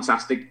was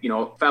fantastic.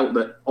 Felt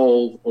that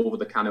all over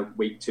the kind of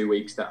week, 2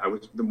 weeks that I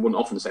wouldn't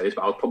often say this,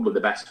 but I was probably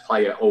the best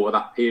player over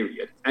that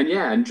period. And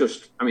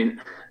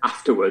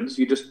afterwards,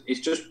 it's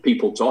just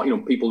people talk,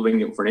 people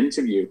ringing up for an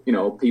interview,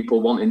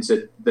 people wanting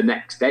to the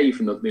next day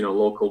from the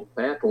local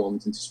paper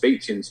wanting to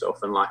speak to you and stuff,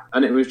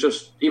 and it was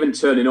just even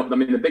turning up. I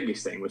mean, the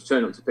biggest thing was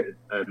turning up to pick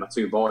my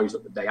two boys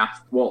up the day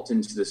after. Walked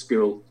into the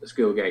school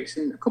gates,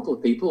 and a couple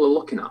of people were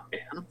looking at me,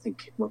 and I'm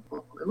thinking, what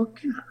are they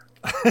looking at?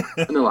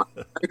 And they're like,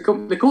 they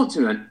come up to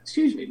me and went,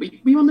 "Excuse me,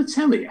 were you on the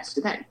telly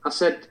yesterday?" I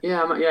said,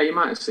 yeah, you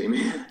might have seen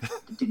me."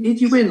 Did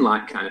you win,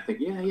 kind of thing?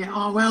 Yeah.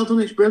 "Oh, well done,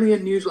 it's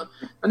brilliant news."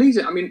 And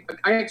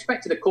I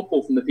expected a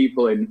couple from the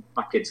people in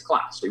my kids'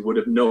 class who would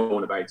have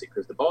known about it,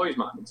 because the boys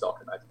might have been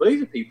talking about it. But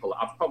these are people that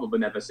I've probably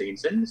never seen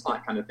since,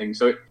 kind of thing.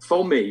 So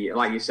for me,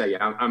 like you say,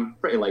 I'm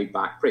pretty laid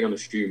back, pretty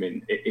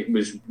unassuming. It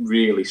was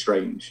really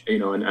strange,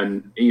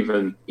 and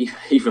even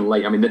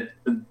late. I mean,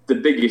 the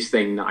biggest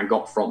thing that I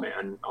got from it,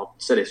 and I'll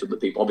say this with the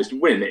people, obviously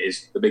winning it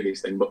is the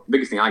biggest thing, but the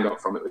biggest thing I got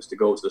from it was to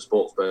go to the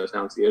Sports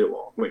Personality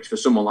Award, which for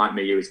someone like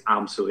me who is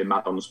absolutely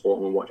mad on the sport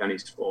and will watch any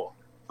sport,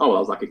 I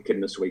was like a kid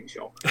in a sweet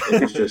shop.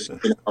 It was just,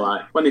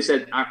 when they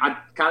said, I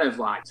kind of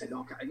said,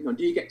 "Okay,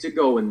 do you get to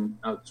go?" And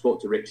I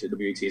spoke to Rich at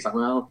WT. He's like,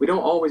 "Well, we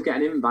don't always get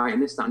an invite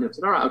and this, that, and the other." I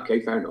said, "All right, okay,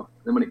 fair enough."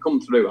 And then when it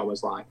come through, I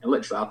was like, and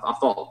literally, I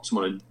thought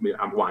someone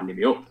had winding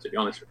me up, to be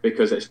honest,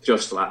 because it's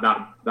just like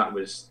that. That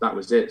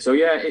was it. So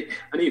yeah,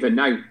 and even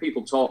now,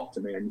 people talk to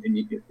me, and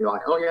you're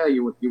like, "Oh yeah,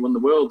 you won the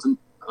Worlds," and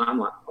I'm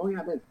like, "Oh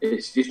yeah, I did."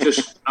 It's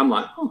just, I'm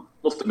like, "Oh,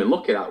 must have been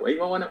lucky that week.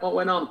 What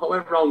went on? What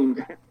went wrong?"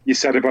 You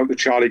said about the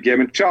Charlie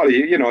game, and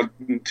Charlie,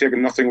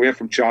 taking nothing away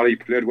from Charlie, he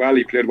played well.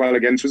 He played well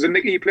against. Was it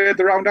Nicky he played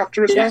the round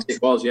after as well? Yes,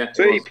 it was. Yeah.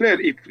 So he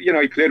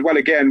played well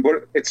again,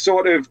 but it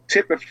sort of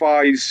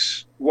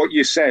typifies what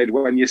you said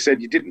when you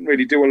said you didn't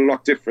really do a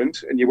lot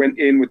different, and you went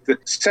in with the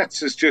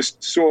sets is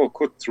just so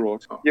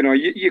cutthroat.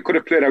 You could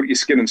have played out your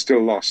skin and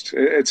still lost.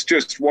 It's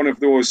just one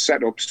of those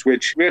setups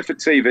which great for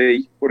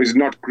TV, but is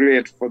not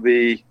great for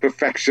the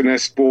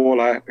perfectionist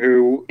bowler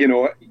who,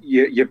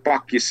 you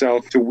back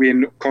yourself to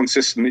win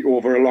consistently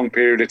over a long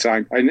period of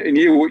time. And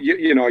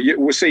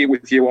we see it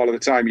with you all of the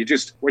time.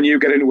 When you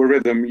get into a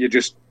rhythm, you're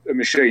just a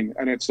machine,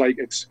 and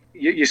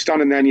you're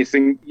standing there and you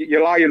think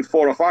you're lying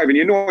 4 or 5, and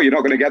you're not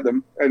going to get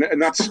them,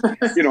 and that's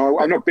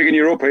I'm not bigging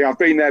you up here. I've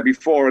been there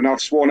before, and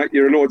I've sworn at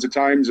you loads of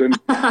times, and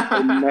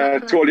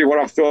told you what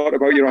I've thought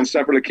about you on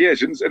several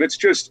occasions. And it's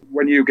just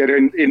when you get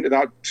into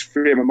that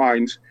frame of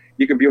mind,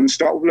 you can be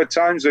unstoppable at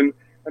times. And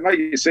like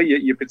you say,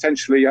 you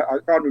potentially, I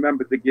can't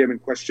remember the game in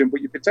question, but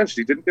you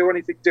potentially didn't do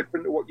anything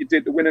different to what you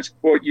did to win it.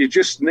 But you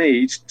just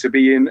need to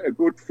be in a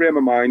good frame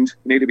of mind,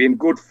 you need to be in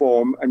good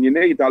form, and you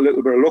need that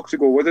little bit of luck to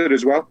go with it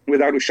as well,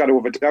 without a shadow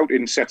of a doubt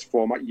in sets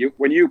format.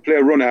 When you play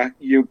a runner,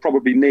 you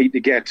probably need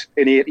to get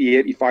an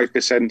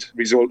 80-85%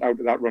 result out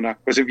of that runner,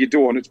 because if you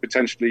don't, it's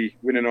potentially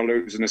winning or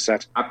losing a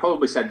set. I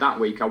probably said that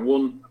week I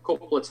won a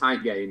couple of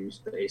tight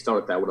games that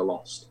historically I would have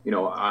lost.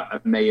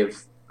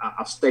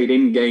 I've stayed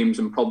in games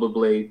and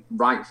probably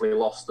rightfully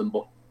lost them,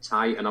 but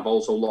tight, and I've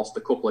also lost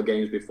a couple of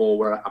games before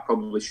where I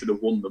probably should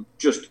have won them.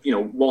 Just,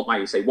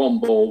 one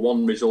ball,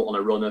 one result on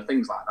a runner,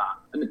 things like that.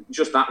 And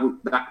just that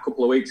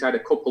couple of weeks, I had a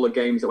couple of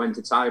games that went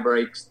to tie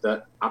breaks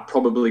that I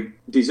probably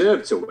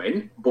deserved to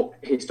win, but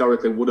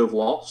historically would have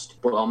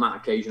lost. But on that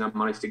occasion, I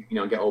managed to,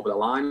 get over the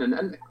line.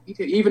 And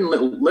even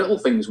little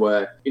things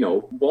where,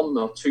 1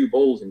 or 2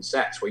 balls in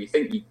sets where you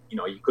think,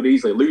 you could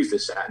easily lose the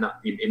set, and that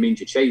it means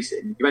you're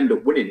chasing. You end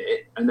up winning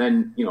it. And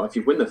then, if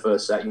you win the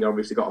first set, you've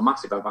obviously got a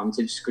massive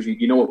advantage, because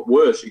you know at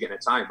worst, you're getting a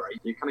tie break.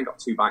 You kind of got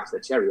 2 bites of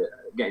the cherry at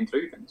getting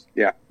through things.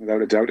 Yeah,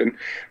 without a doubt. And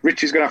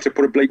Richie's going to have to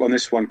put a bleep on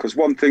this one, because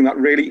one thing that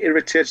really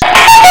irritates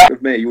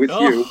of me with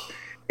you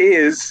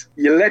is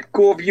you let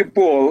go of your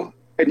ball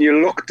and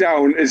you look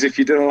down as if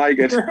you didn't like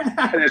it.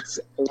 And it's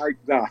like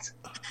that.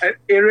 It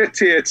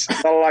irritates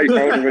the life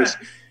out of us.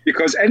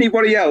 Because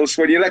anybody else,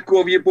 when you let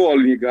go of your ball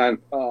and you're going,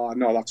 oh,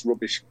 no, that's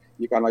rubbish.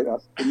 You're going like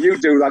that. And you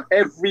do that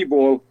every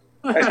ball.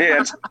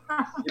 And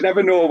you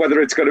never know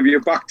whether it's going to be a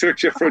back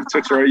touch, a front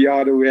touch, or a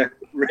yard away.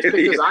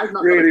 Really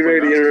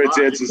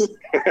irritates us.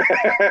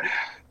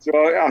 So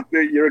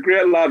you're a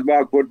great lad,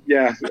 Mark, but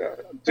yeah,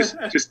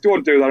 just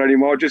don't do that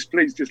anymore.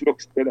 Please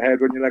look straight ahead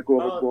when you let go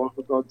of the ball,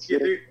 for God's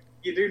sake.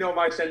 You do know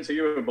my sense of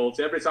humour,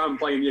 Bolty. Every time I'm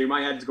playing you, my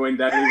head's going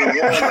down even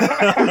more.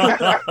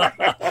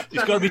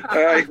 It's got to be.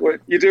 Well,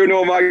 you do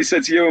know my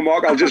sense of humour,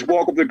 Mark. I'll just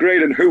walk up the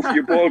green and hoof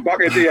your ball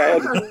back into your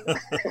head.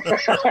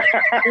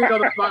 We've got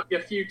to might be a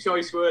few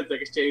choice words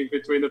exchanged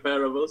between the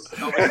pair of us.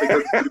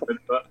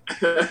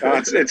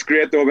 It's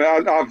great though.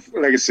 Man.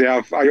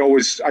 I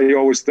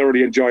always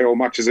thoroughly enjoy our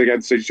matches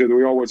against each other.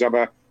 We always have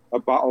a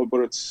battle,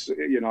 but it's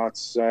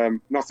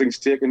nothing's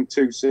taken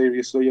too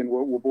seriously, and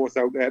we're both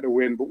out there to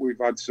win. But we've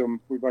had some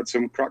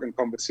cracking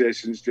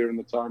conversations during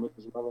the time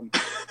as well, and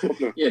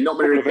not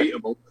many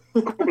repeatable.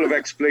 A couple of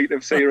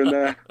expletives here and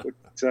there, but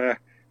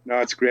no,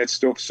 it's great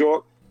stuff.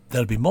 So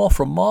there'll be more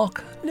from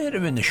Mark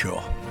later in the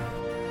show.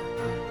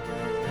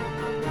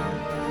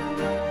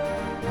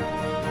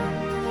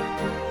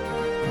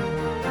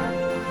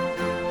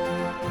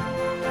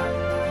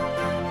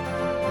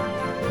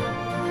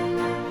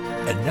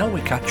 And now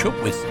we catch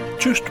up with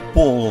Just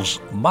Ball's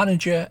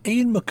manager,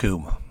 Ian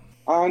McComb.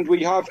 And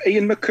we have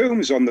Ian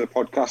McCombs on the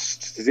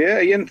podcast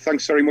today. Ian,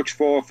 thanks very much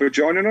for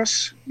joining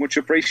us. Much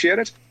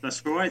appreciated.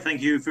 That's all right.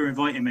 Thank you for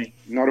inviting me.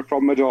 Not a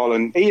problem at all.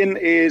 And Ian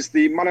is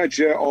the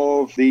manager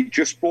of the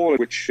Just Ball,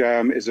 which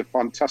is a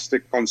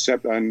fantastic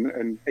concept.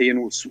 And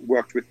Ian has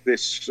worked with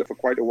this for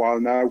quite a while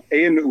now.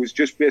 Ian was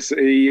just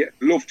basically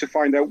love to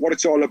find out what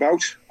it's all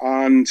about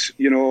and,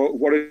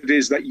 what it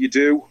is that you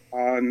do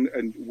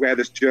and where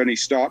this journey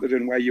started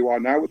and where you are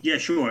now. Yeah,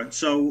 sure.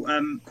 So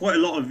quite a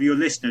lot of your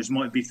listeners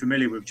might be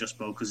familiar with Just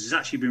Ball because it's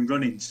actually been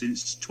running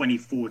since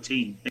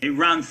 2014. It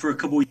ran for a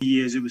couple of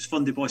years. It was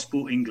funded by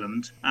Sport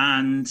England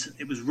and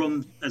it was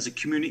run as a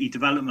community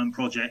development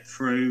project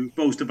through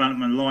Bowls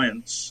Development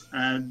Alliance.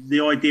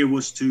 The idea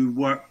was to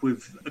work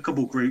with a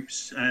couple of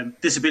groups,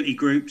 disability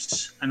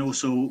groups and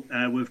also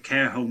with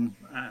care home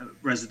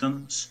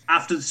residents.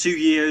 After the 2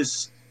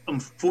 years,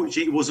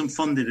 unfortunately, it wasn't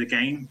funded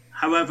again.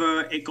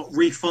 However, it got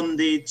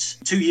refunded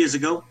 2 years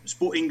ago.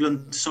 Sport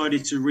England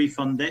decided to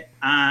refund it,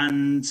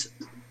 and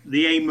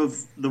the aim of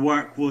the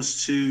work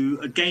was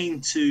to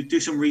do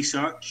some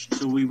research.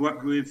 So we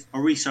worked with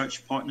our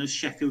research partners,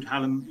 Sheffield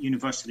Hallam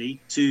University,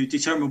 to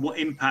determine what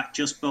impact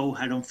Just Bowl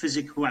had on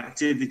physical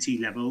activity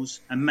levels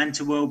and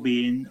mental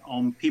well-being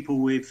on people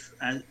with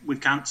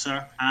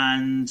cancer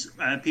and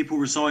people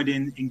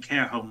residing in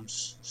care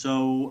homes.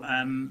 So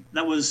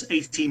that was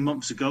 18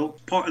 months ago.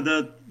 Part of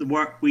the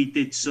work we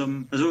did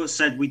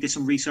we did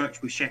some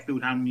research with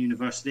Sheffield Hallam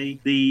University.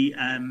 The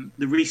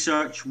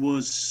research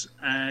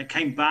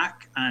came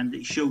back and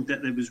it showed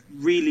that there was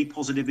really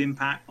positive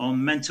impact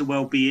on mental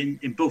well-being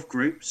in both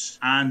groups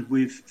and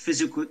with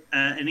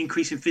an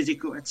increase in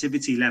physical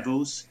activity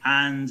levels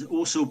and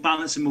also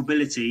balance and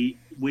mobility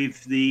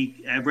with the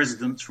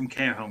residents from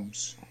care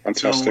homes.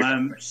 Fantastic.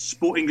 So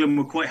Sport England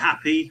were quite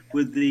happy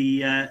with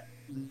the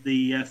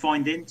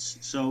findings,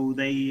 so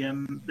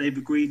they've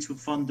agreed to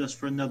fund us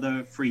for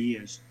another 3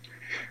 years.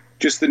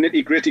 Just the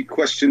nitty-gritty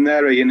question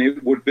there, Ian,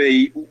 it would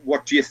be,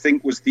 what do you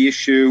think was the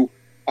issue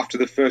after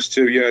the first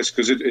 2 years?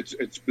 Because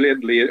it's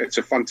blatantly, it's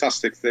a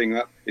fantastic thing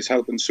that is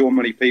helping so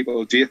many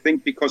people. Do you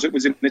think because it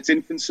was in its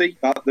infancy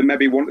that they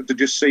maybe wanted to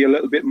just see a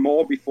little bit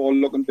more before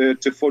looking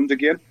to fund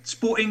again?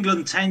 Sport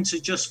England tend to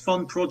just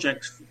fund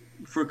projects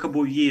for a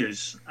couple of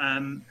years.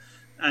 And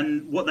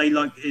what they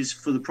like is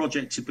for the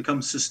project to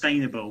become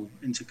sustainable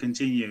and to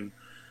continue.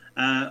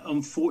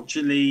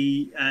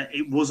 Unfortunately,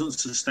 it wasn't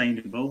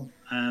sustainable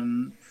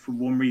for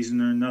one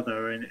reason or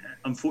another. And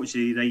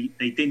unfortunately,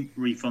 they didn't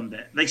refund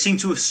it. They seem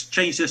to have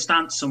changed their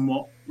stance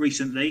somewhat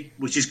recently,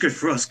 which is good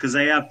for us because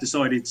they have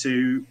decided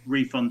to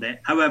refund it.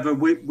 However,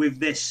 with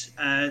this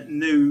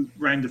new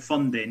round of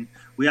funding,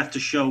 we have to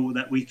show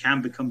that we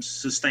can become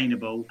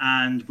sustainable,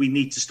 and we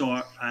need to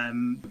start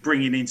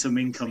bringing in some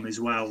income as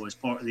well as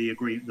part of the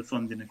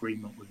funding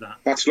agreement with that.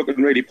 That's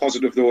looking really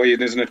positive though,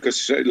 Ian, isn't it?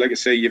 Because like I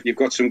say, you've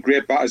got some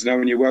great batters now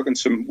and you're working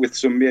with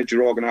some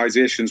major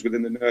organisations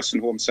within the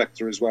nursing home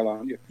sector as well,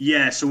 aren't you?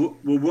 Yeah, so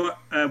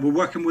we're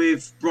working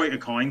with Brighter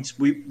Kind.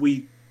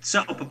 We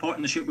set up a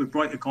partnership with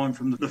Brighter Kind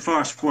from the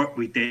first work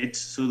we did,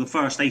 so the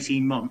first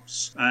 18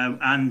 months,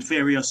 and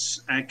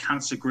various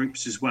cancer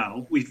groups as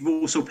well. We've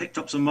also picked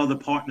up some other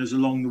partners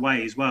along the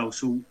way as well.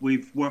 So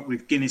we've worked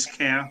with Guinness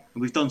Care,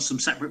 and we've done some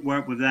separate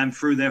work with them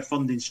through their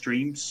funding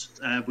streams.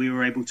 We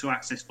were able to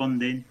access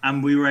funding,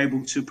 and we were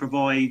able to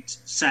provide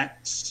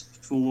sets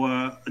for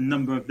a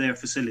number of their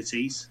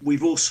facilities.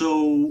 We've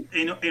also,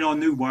 in our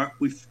new work,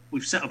 we've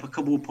we've set up a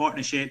couple of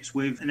partnerships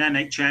with an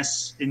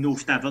NHS in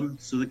North Devon,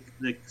 so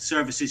the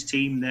services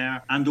team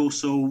there, and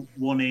also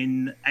one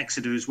in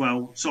Exeter as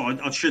well. So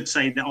I should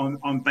say that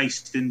I'm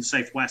based in the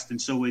Southwest,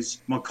 and so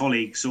is my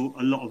colleague. So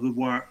a lot of the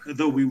work,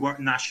 although we work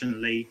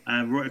nationally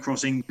right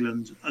across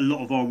England, a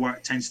lot of our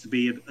work tends to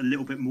be a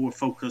little bit more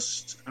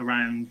focused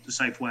around the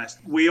Southwest.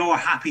 We are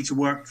happy to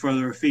work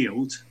further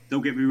afield,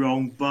 don't get me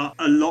wrong, but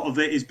a lot of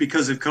it is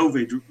because of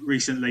COVID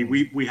recently.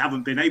 We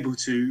haven't been able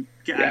to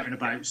get out and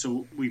about,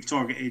 so we've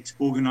targeted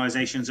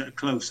organisations that are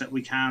close that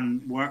we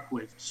can work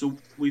with. So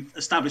we've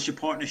established a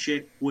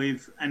partnership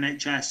with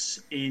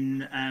NHS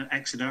in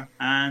Exeter,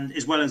 and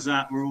as well as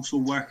that, we're also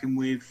working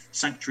with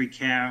Sanctuary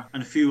Care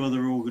and a few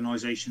other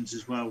organisations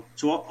as well.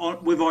 So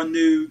with our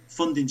new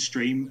funding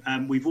stream,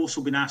 we've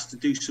also been asked to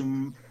do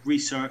some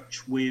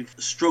research with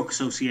the Stroke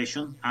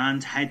Association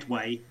and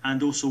Headway,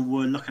 and also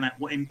we're looking at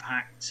what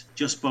impact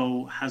Just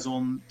Bow has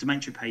on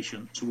dementia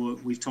patients. So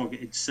we've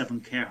targeted 7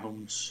 care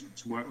homes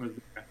to work with.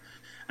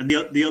 And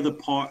the other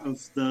part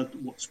of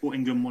what Sport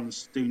England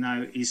wants to do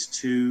now is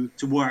to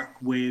work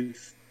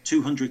with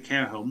 200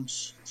 care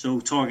homes, so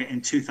targeting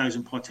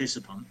 2,000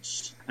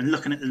 participants, and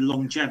looking at the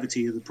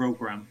longevity of the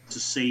programme to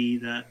see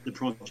that the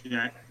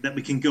project, that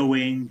we can go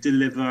in,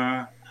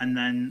 deliver, and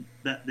then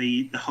that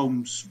the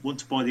homes want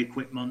to buy the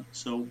equipment.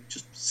 So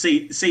just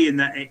seeing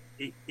that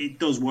it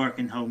does work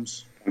in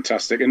homes.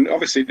 Fantastic. And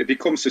obviously it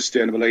becomes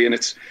sustainable, and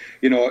it's,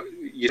 you're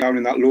down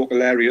in that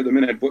local area at the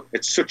minute, but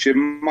it's such a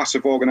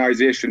massive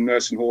organisation,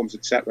 nursing homes,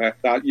 etc.,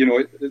 that,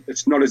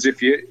 it's not as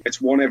if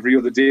it's one every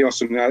other day or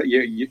something.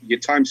 Your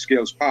time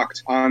scale's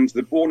packed. And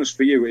the bonus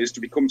for you is to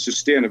become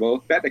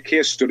sustainable. Better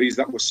case studies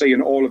that we're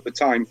seeing all of the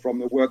time from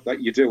the work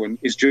that you're doing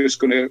is just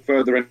going to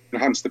further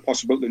enhance the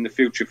possibility in the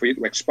future for you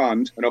to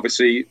expand and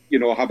obviously,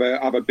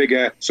 have a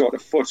bigger sort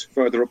of foot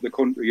further up the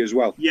country as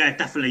well. Yeah,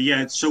 definitely.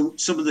 Yeah. So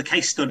some of the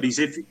case studies,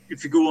 if you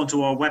go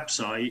onto our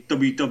website,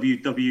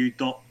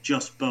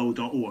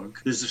 www.justbow.org,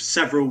 there's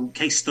several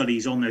case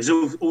studies on there.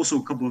 There's also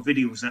a couple of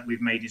videos that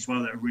we've made as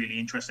well that are really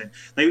interesting.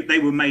 They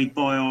were made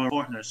by our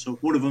partners. So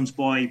one of them's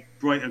by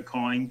Brighter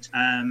Kind,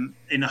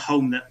 in a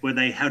home where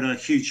they had a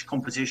huge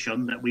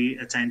competition that we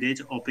attended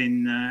up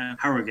in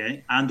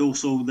Harrogate, and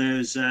also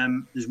there's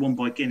one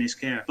by Guinness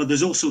Care. But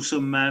there's also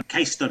some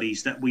case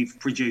studies that we've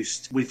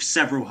produced with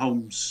several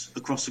homes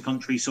across the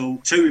country. So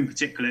 2 in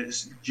particular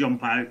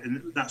jump out,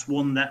 and that's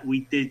one that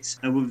we did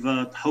with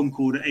a home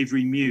called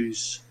Avery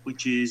Mews,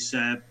 which is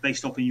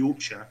based up in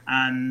Yorkshire,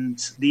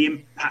 and the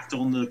impact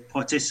on the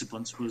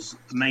participants was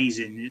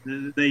amazing.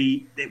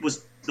 It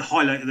was the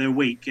highlight of their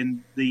week,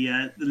 and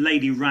the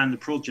lady who ran the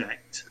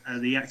project,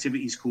 the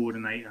activities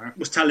coordinator,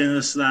 was telling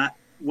us that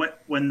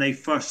when they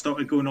first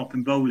started going up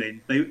in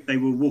bowling, they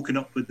were walking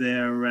up with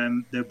their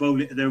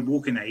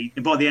walking aid,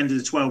 and by the end of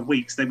the 12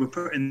 weeks, they were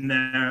putting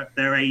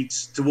their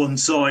aids to one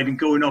side and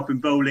going up in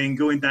bowling,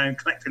 going down,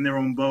 collecting their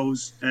own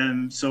bows.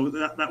 So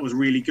that was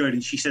really good.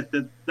 And she said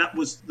that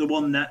was the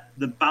one that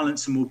the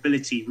balance and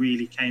mobility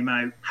really came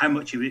out, how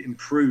much of it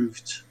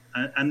improved.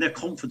 And their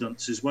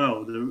confidence as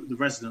well, the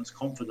residents'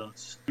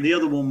 confidence. And the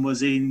other one was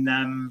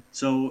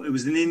so it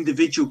was an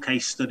individual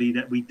case study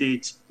that we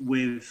did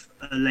with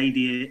a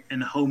lady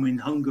in a home in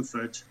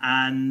Hungerford,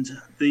 and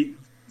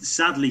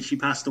sadly she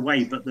passed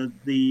away, but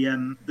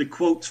the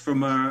quotes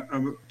from her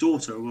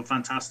daughter were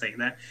fantastic.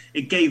 That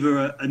it gave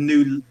her a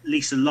new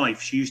lease of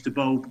life. She used to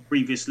bowl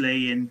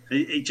previously, and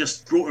it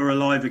just brought her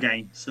alive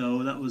again.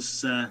 So that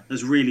was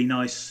really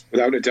nice,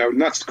 without a doubt.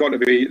 And that's got to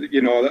be,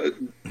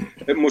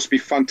 it must be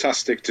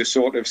fantastic to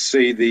sort of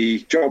see the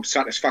job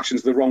satisfaction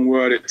is the wrong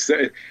word. It's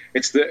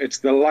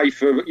the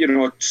life of,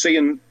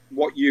 seeing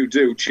what you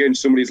do change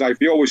somebody's life.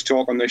 We always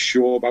talk on this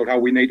show about how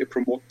we need to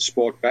promote the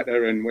sport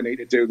better and we need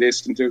to do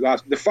this and do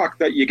that. The fact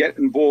that you're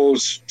getting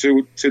balls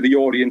to the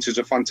audience is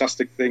a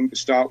fantastic thing to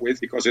start with,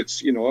 because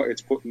it's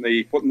it's putting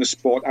the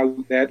sport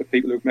out there to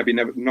people who've maybe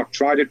not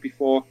tried it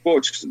before.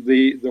 But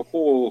the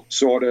whole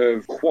sort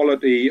of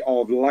quality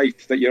of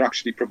life that you're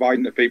actually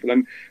providing to people,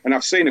 and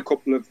I've seen a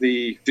couple of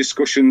the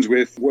discussions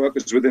with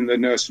workers within the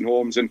nursing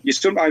homes, and you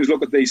sometimes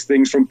look at these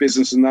things from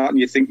business and that, and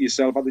you think to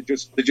yourself, are they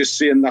just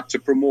saying that to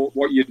promote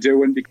what you're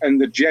doing?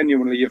 And they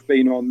genuinely have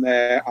been on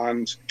there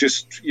and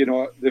just,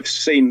 they've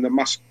seen the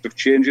massive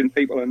change in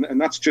people, and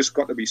that's just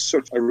got to be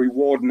such a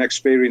rewarding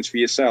experience for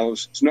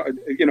yourselves. It's not,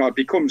 it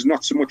becomes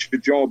not so much a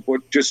job,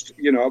 but just,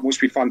 it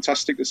must be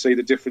fantastic to see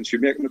the difference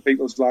you're making to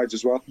people's lives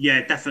as well.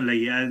 Yeah,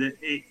 definitely.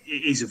 It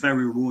is a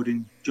very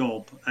rewarding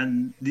job.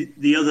 And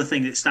the other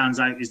thing that stands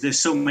out is there's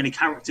so many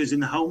characters in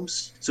the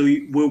homes. So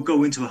we'll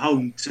go into a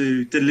home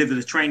to deliver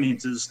the training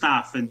to the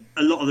staff, and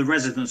a lot of the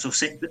residents will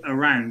sit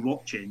around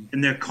watching,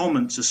 and their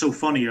comments are so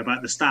funny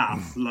about the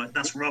staff, like,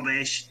 that's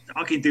rubbish,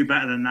 I can do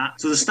better than that.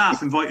 So the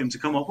staff invite them to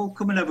come up,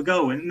 come and have a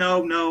go, and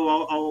no,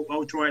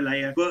 I'll try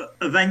later. But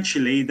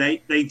eventually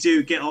they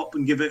do get up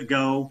and give it a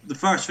go. The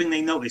first thing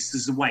they notice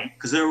is the weight,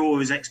 because they're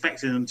always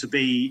expecting them to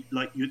be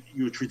like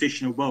your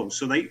traditional bows.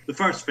 So the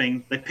first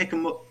thing, they pick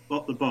them up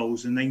up the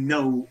bowls and they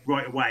know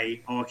right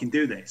away, oh, I can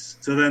do this.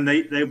 So then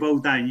they bowl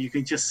down. You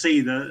can just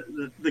see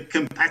the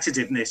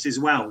competitiveness as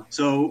well.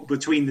 So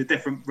between the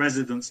different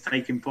residents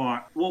taking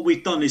part, what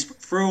we've done is,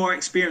 through our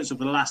experience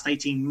over the last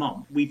 18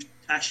 months, we've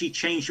actually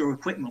changed our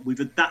equipment. We've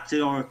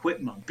adapted our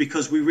equipment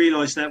because we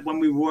realised that when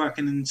we were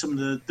working in some of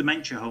the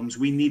dementia homes,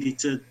 we needed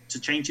to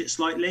change it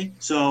slightly.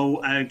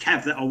 So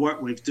Kev, that I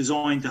work with,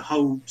 designed a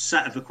whole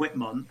set of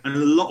equipment, and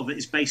a lot of it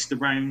is based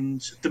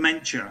around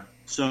dementia.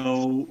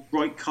 So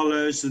bright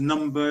colours, the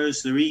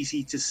numbers, they're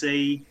easy to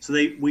see. So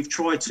we've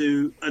tried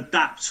to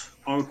adapt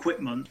our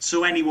equipment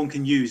so anyone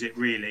can use it,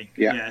 really.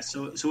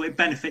 So it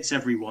benefits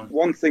everyone.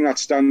 One thing that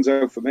stands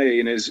out for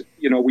me is,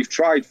 we've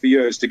tried for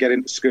years to get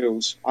into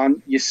schools,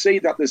 and you see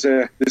that there's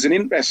an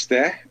interest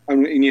there,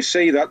 and you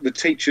see that the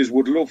teachers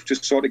would love to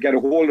sort of get a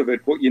hold of it,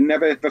 but you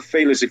never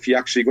feel as if you're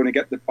actually going to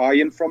get the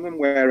buy-in from them.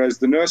 Whereas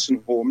the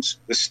nursing homes,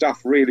 the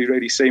staff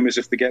really seem as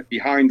if they get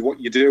behind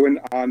what you're doing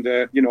and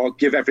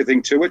give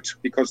everything to it,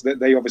 because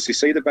they obviously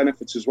see the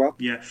benefits as well.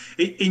 Yeah.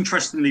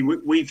 Interestingly,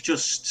 we've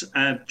just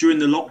during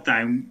the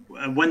lockdown,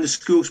 when the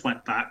schools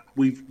went back,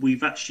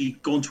 we've actually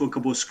gone to a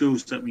couple of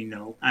schools that we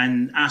know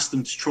and asked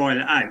them to try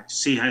it out, to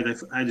see how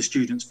the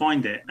students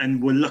find it.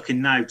 And we're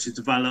looking now to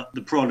develop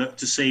the product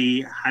to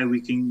see how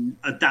we can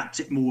adapt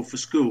it more for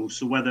schools.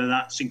 So whether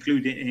that's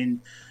included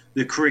in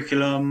the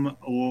curriculum,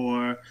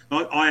 or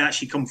I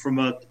actually come from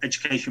an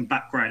education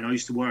background. I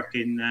used to work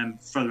in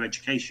further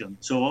education.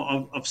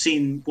 So I've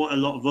seen what a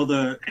lot of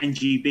other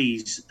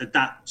NGBs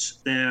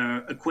adapt their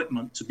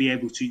equipment to be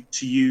able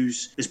to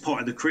use as part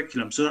of the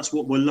curriculum. So that's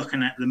what we're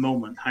looking at the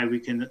moment, how we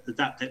can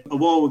adapt it. A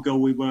while ago,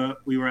 we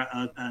were at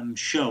a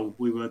show.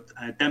 We were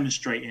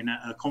demonstrating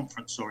at a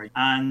conference,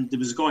 and there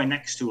was a guy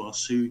next to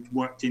us who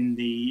worked in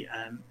the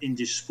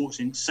English sports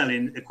in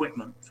selling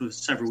equipment for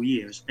several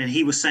years. And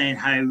he was saying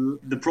how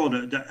the product,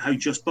 how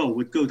Just Bowl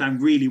would go down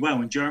really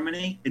well in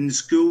Germany, in the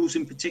schools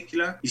in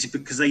particular. He said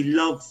because they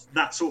love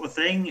that sort of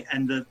thing,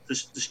 and the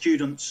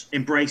students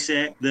embrace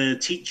it. The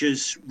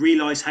teachers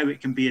realise how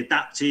it can be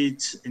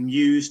adapted and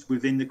used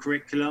within the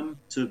curriculum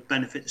to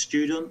benefit the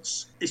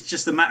students. It's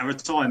just a matter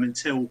of time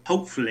until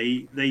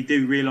hopefully they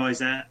do realise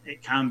that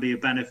it can be a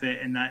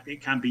benefit and that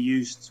it can be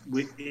used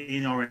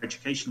in our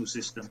educational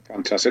system.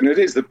 Fantastic. And it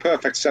is the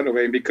perfect setup,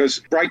 because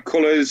bright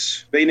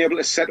colours, being able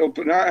to set up,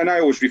 and I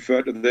always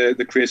refer to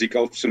the crazy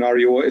golf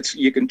scenario.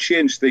 You can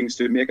change things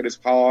to make it as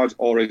hard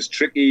or as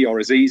tricky or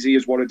as easy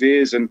as what it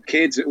is. And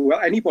kids, well,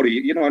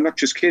 anybody, not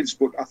just kids,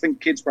 but I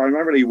think kids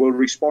primarily will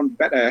respond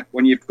better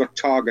when you've got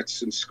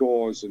targets and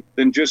scores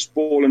than just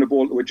bowling a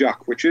ball to a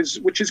jack, which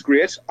is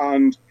great.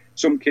 And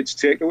some kids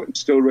take to it and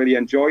still really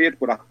enjoy it,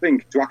 but I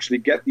think to actually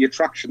get the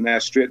attraction there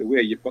straight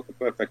away, you've got the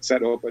perfect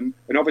setup. And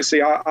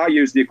obviously I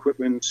use the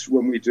equipment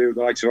when we do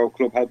the likes of our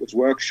Club Helpers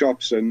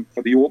workshops and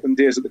for the open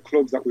days at the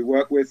clubs that we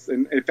work with.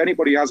 And if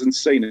anybody hasn't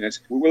seen it,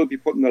 we will be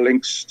putting the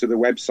links to the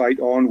website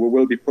on. We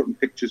will be putting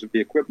pictures of the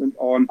equipment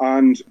on,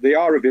 and they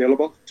are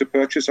available to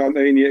purchase, aren't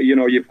they? And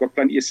you've got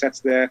plenty of sets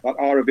there that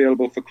are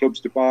available for clubs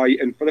to buy.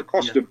 And for the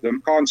cost of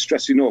them, can't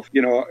stress enough,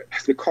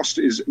 the cost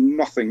is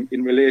nothing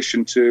in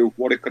relation to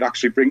what it could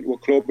actually bring to a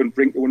club and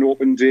bring to an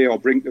open day, or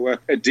bring to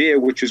a day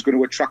which is going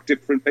to attract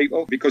different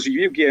people. Because if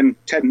you gain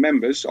 10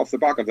 members off the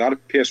back of that,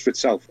 it pays for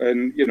itself.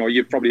 And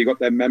you've probably got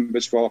them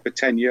members for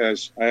 10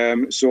 years.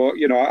 So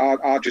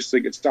I just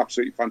think it's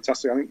absolutely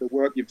fantastic. I think the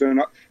work you've done,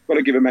 I've got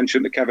to give a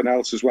mention to Kevin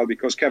Else as well,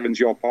 because Kevin's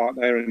your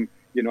partner, and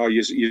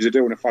you're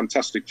doing a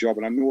fantastic job,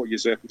 and I know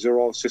you're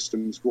all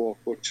systems go.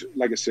 But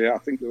like I say, I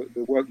think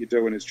the work you're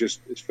doing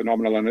is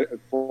phenomenal, and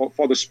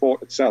for the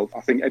sport itself,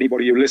 I think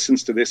anybody who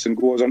listens to this and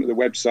goes onto the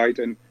website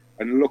and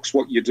looks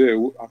what you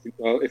do, I think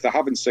if they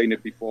haven't seen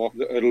it before,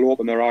 it'll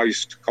open their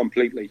eyes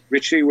completely.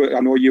 Richie,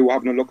 I know you were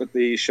having a look at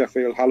the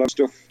Sheffield Hallam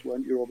stuff,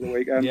 weren't you, over the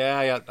weekend?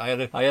 Yeah, I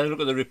had a look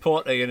at the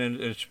report, and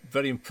it's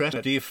very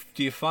impressive.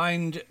 Do you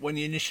find when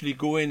you initially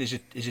go in, is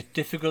it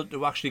difficult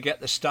to actually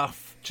get the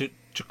staff to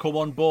come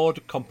on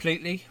board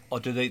completely, or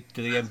do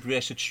they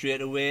embrace it straight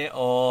away,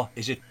 or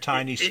is it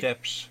tiny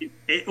steps?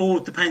 It all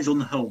depends on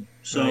the home.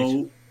 So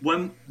right.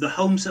 When the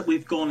homes that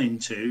we've gone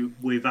into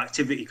with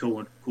activity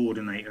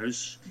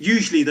coordinators,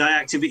 usually the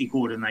activity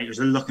coordinators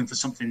are looking for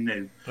something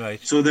new. Right.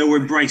 So they'll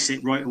embrace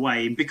it right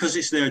away. And because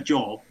it's their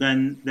job,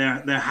 then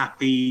they're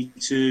happy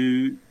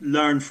to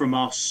learn from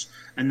us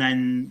and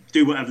then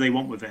do whatever they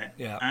want with it.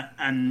 Yeah.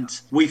 And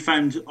we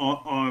found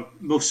our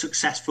most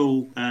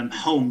successful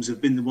homes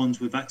have been the ones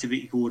with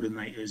activity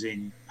coordinators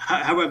in.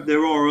 However,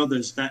 there are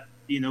others that,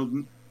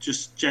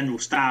 just general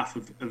staff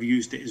have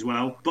used it as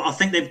well. But I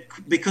think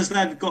because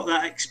they've got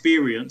that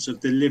experience of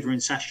delivering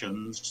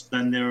sessions,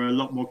 then they're a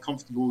lot more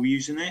comfortable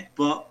using it.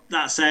 But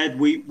that said,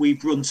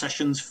 we've run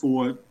sessions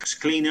for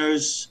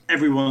cleaners,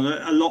 everyone.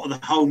 A lot of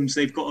the homes,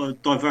 they've got to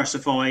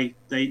diversify.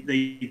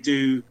 They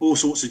do all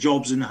sorts of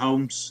jobs in the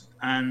homes.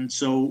 And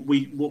so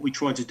what we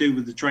try to do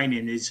with the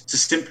training is to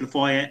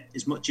simplify it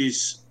as much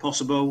as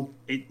possible.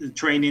 The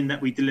training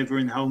that we deliver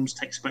in homes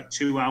takes about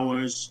 2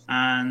 hours,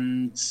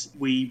 and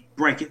we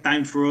break it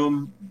down for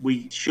them.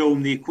 We show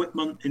them the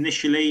equipment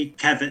initially.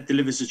 Kev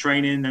delivers the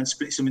training, then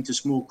splits them into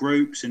small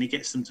groups, and he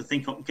gets them to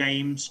think up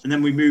games. And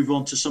then we move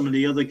on to some of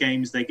the other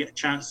games. They get a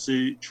chance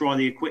to try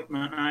the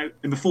equipment out,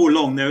 and before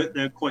long,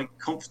 they're quite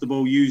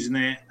comfortable using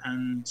it,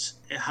 and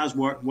it has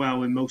worked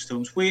well in most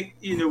homes. We're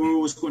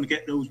always going to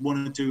get those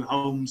 1 or 2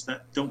 homes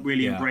that don't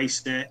really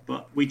embrace it,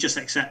 but we just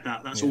accept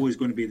that. That's always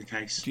going to be the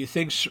case. Do you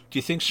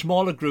think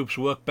smaller groups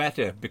work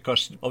better?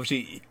 Because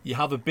obviously you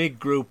have a big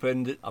group,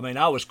 and I mean,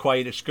 I was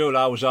quiet at school.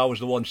 I was always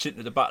the one sitting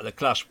at the back of the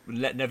class and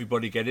letting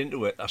everybody get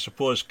into it. I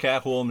suppose care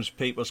homes,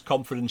 people's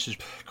confidences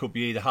could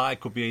be either high,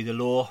 could be either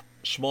low.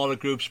 Smaller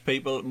groups,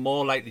 people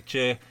more likely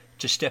to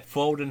step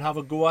forward and have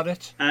a go at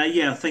it?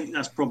 I think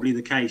that's probably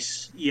the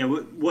case. Yeah,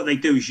 what they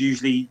do is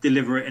usually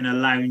deliver it in a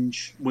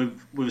lounge with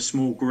a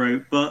small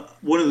group. But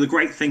one of the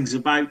great things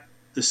about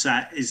the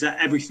set is that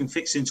everything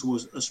fits into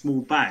a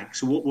small bag.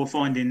 So what we're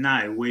finding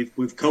now with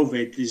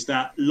COVID is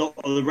that a lot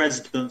of the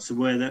residents,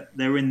 where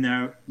they're in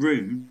their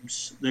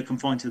rooms, they're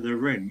confined to their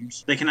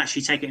rooms, they can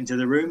actually take it into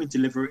the room and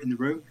deliver it in the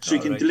room. So you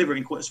can deliver it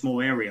in quite a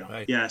small area.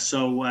 Right. Yeah,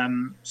 so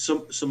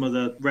some of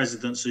the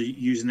residents are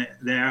using it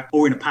there,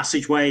 or in a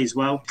passageway as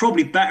well.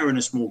 Probably better in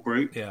a small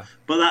group. Yeah.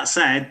 But that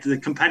said, the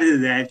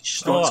competitive edge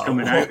starts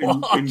coming out.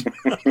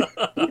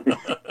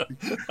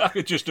 I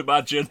could just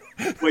imagine.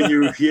 when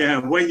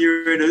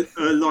you're in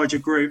a larger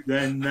group,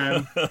 then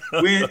no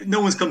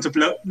one's come to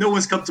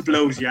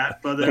blows yet.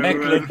 But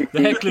the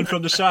heckling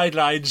from the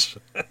sidelines.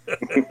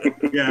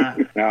 Yeah,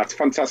 it's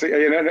fantastic.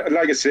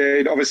 Like I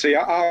said, obviously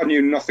I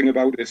knew nothing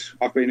about it.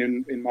 I've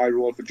been in my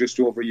role for just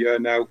over a year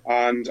now,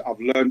 and I've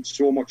learned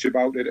so much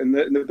about it. And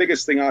the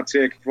biggest thing I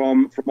take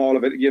from all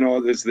of it,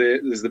 there's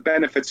the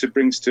benefits it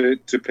brings to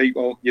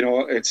people.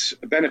 It's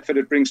a benefit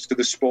it brings to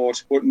the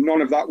sport, but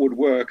none of that would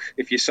work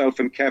if yourself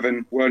and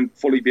Kevin weren't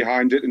fully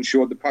behind it and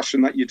showed the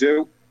passion that you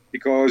do.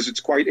 Because it's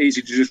quite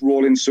easy to just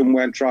roll in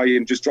somewhere and try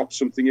and just drop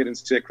something in and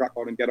say crack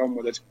on and get on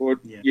with it. But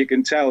you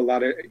can tell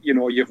that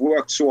you've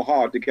worked so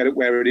hard to get it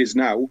where it is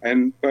now.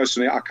 And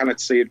personally, I cannot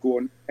see it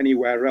going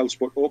anywhere else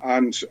but up.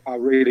 And I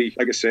really,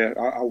 like I say,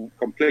 I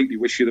completely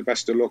wish you the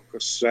best of luck,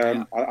 because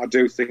I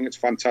do think it's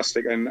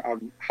fantastic, and I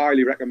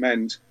highly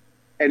recommend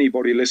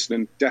anybody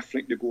listening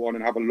definitely to go on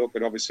and have a look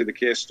at obviously the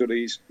case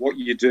studies, what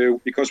you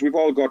do, because we've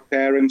all got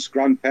parents,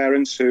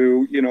 grandparents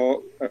who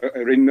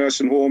are in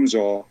nursing homes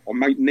or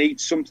might need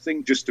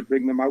something just to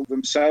bring them out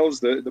themselves.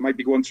 They might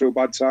be going through a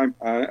bad time,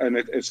 and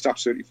it's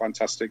absolutely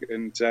fantastic,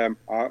 and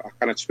I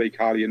cannot speak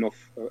highly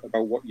enough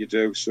about what you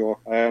do. So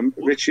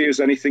Richie, is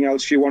there anything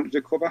else you wanted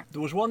to cover? There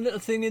was one little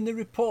thing in the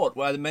report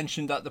where they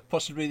mentioned that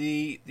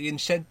possibly the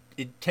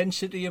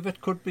intensity of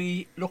it could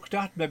be looked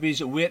at. Maybe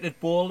is it weighted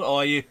ball,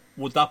 or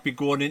would that be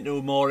going into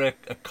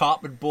a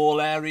carpet ball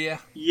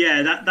area?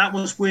 Yeah, that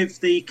was with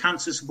the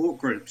cancer support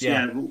groups.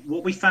 Yeah.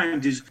 What we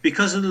found is,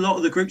 because a lot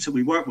of the groups that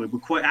we work with were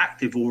quite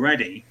active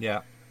already.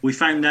 Yeah. We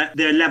found that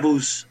their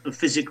levels of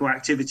physical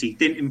activity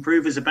didn't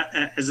improve as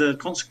a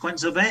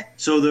consequence of it.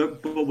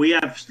 But we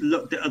have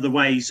looked at other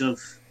ways of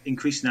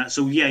increasing that.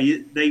 So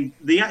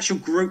the actual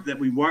group that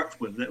we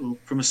worked with,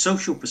 from a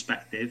social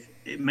perspective,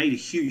 it made a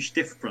huge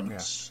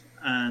difference. Yeah.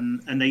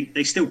 And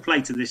they still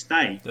play to this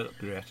day. That's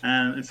great.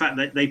 In fact,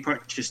 they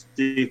purchased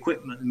the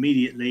equipment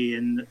immediately,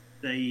 and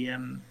they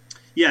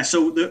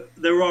so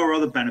there are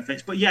other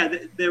benefits, but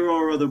there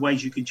are other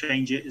ways you can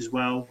change it as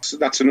well. So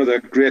that's another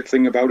great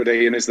thing about it,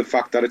 Ian, is the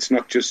fact that it's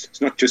not just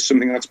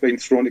something that's been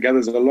thrown together.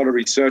 There's a lot of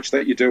research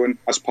that you're doing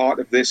as part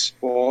of this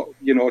for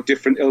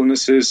different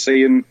illnesses,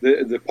 seeing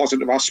the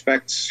positive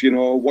aspects,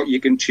 what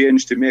you can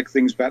change to make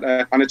things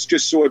better, and it's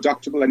just so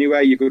adaptable.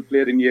 Anyway, you could play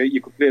it in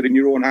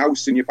your own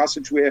house, in your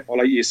passageway, or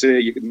like you say,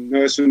 you can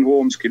nursing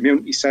homes,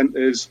 community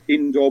centres,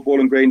 indoor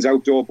bowling greens,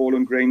 outdoor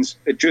bowling greens.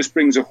 It just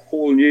brings a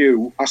whole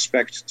new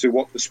aspect to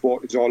what the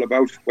sport is all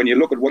about. When you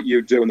look at what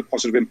you do and the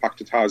positive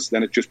impact it has,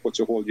 then it just puts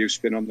a whole new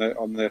spin on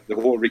the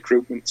whole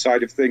recruitment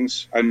side of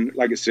things. And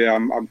like I say,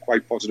 I'm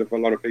quite positive a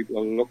lot of people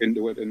will look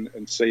into it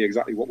and see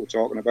exactly what we're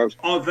talking about.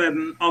 I've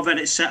had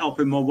it set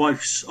up in my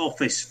wife's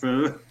office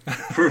for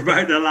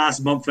about the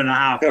last month and a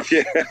half,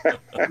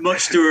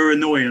 much to her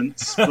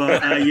annoyance.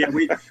 But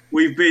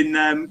we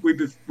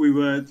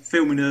were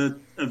filming a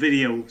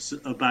video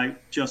about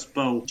Just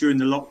Bowl during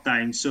the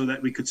lockdown so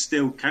that we could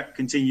still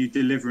continue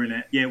delivering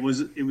it. Yeah, it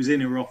was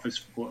in her office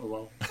for quite a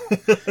while.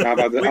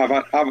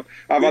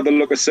 I've had the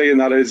look of seeing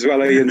that as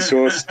well, Ian.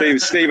 So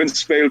Steven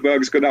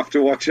Spielberg's going to have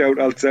to watch out,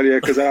 I'll tell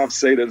you, because I've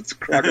seen it. It's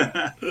cracking.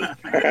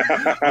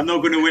 I'm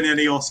not going to win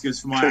any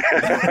Oscars for my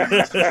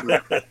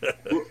acting.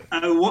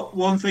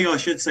 One thing I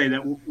should say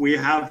that we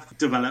have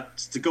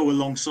developed to go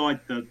alongside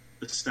the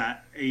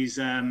stat is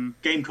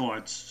game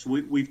cards. So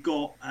we've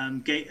got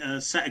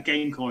a set of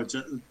game cards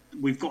that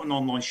we've got an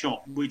online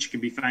shop which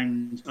can be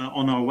found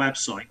on our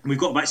website. We've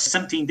got about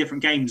 17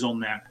 different games on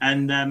there,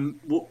 and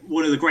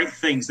one of the great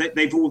things that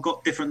they've all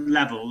got different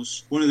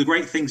levels. One of the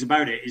great things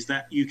about it is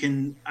that you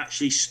can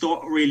actually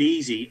start really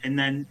easy and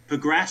then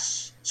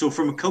progress. So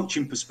from a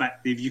coaching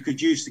perspective, you could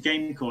use the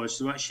game cards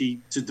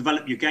to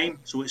develop your game.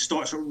 So it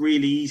starts with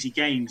really easy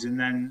games and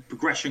then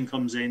progression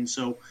comes in.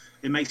 So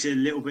it makes it a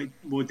little bit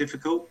more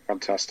difficult.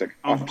 Fantastic.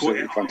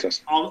 Absolutely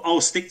fantastic.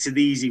 I'll stick to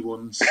the easy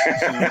ones.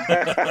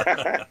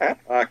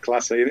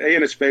 Classy.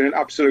 Ian, it's been an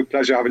absolute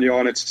pleasure having you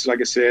on. It's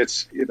like I say,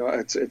 it's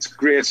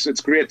great.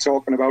 It's great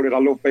talking about it. I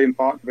love being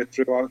part of it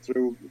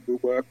through the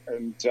work.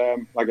 And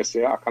like I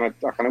say, I kind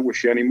of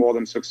wish you any more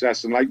than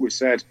success. And like we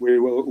said,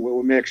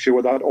 we'll make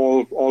sure that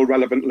all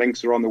relevant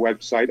links are on the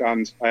website,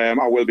 and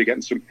I will be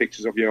getting some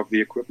pictures of you of the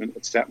equipment,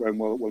 etc. And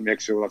we'll make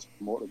sure that's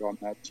promoted on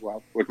there as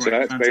well. But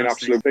it's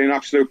been an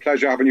absolute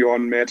pleasure having you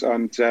on, mate.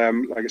 And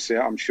like I say,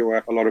 I'm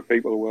sure a lot of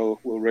people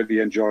will really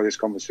enjoy this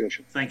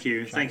conversation. Thank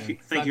you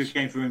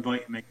again for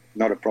inviting me.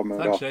 Not a problem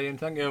at all. Thanks, Ian.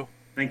 Thank you.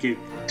 Thank you.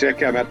 Take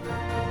care, mate.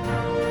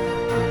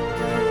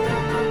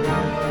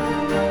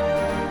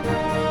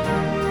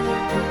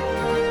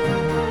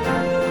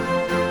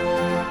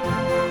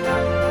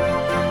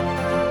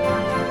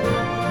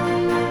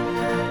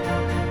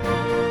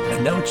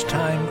 Now it's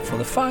time for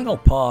the final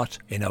part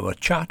in our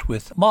chat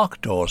with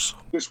Mark Dawes.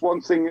 Just one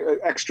thing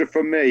extra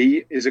for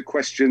me is a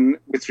question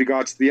with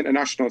regards to the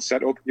international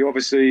setup. You're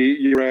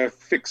a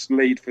fixed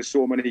lead for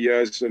so many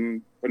years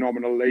and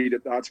phenomenal lead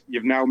at that.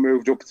 You've now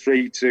moved up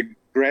 3 to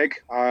Greg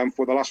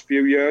for the last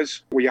few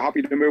years. Were you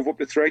happy to move up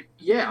to 3?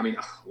 Yeah, I mean,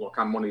 look,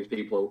 I'm one of these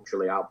people who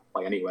actually I'll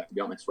play anywhere, to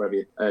be honest, wherever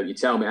you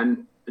tell me.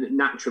 And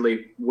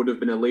naturally would have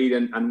been a lead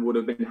and would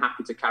have been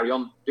happy to carry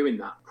on doing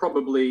that.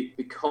 Probably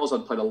because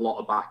I'd played a lot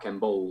of back-end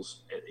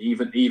balls,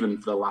 even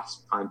for the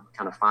last kind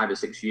of 5 or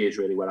 6 years,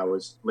 really, when I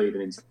was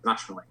leading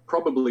internationally.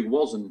 Probably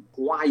wasn't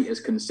quite as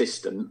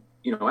consistent.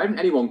 You know,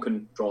 anyone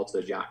can draw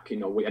to the jack. You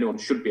know, anyone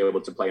should be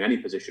able to play in any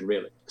position,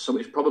 really. So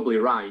it's probably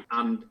right.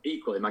 And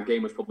equally, my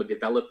game was probably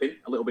developing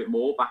a little bit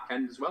more back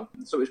end as well.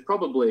 So it's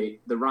probably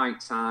the right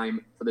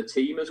time for the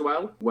team as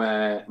well,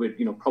 where we,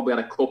 probably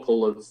had a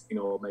couple of,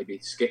 maybe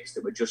skips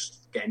that were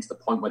just getting to the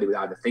point where they were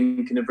either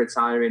thinking of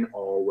retiring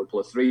or were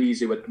plus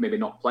threes who were maybe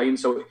not playing.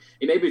 So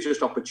it maybe was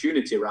just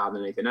opportunity rather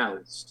than anything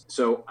else.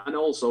 So, and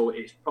also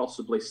it's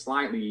possibly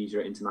slightly easier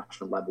at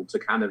international level to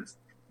kind of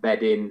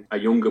bed in a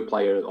younger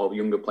player or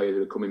younger players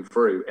who are coming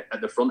through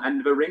at the front end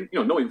of a ring,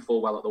 knowing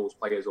full well that those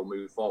players will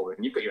move forward.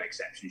 And you've got your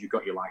exceptions. You've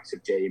got your likes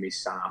of Jamie,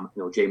 Sam,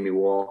 Jamie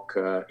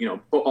Walker,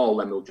 but all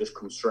of them will just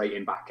come straight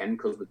in back end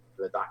because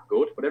they're that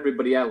good. But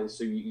everybody else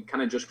who you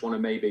kind of just want to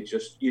maybe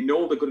just, they're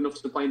good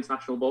enough to play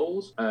international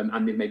bowls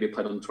and they maybe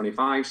played on the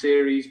 25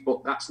 series,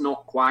 but that's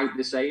not quite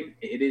the same.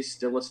 It is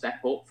still a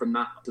step up from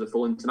that to the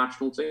full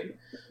international team.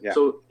 Yeah.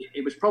 So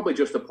it was probably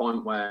just a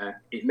point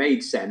where it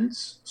made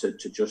sense to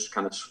just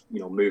kind of,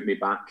 move me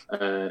back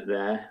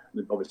there.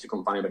 Obviously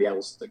couldn't find anybody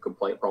else that could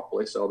play it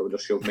properly, so they would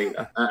just shove me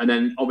there. And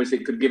then obviously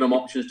it could give them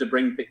options to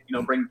bring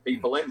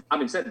people in.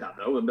 Having said that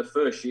though, in the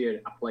first year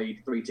I played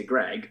 3 to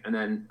Greg, and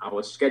then I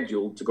was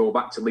scheduled to go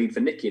back to lead for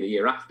Nicky the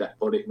year after.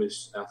 But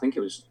I think it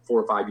was 4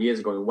 or 5 years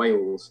ago in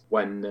Wales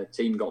when the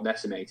team got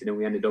decimated and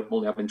we ended up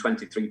only having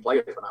 23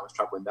 players when I was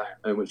travelling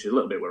down, which is a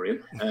little bit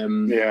worrying.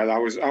 Yeah, I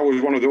was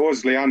one of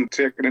those. Leanne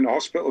taken into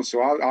hospital, so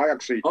I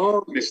actually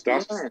missed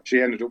that. Yeah.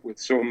 She ended up with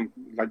some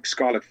like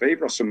scarlet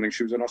fever or something.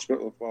 She was in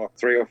hospital for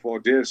 3 or 4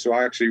 days, so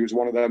I actually was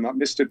one of them that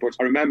missed it. But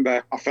I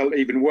remember I felt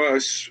even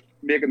worse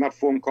making that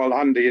phone call to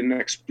Andy and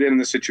explaining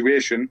the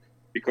situation,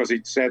 because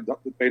he'd said that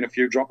there'd been a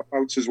few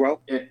dropouts as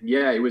well.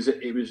 Yeah, it was a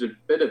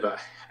bit of a...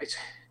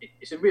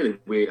 It's a really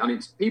weird, and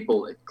it's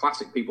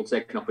classic people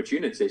taking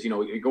opportunities.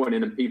 You're going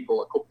in and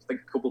a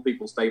couple of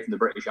people stay from the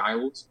British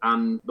Isles,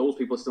 and those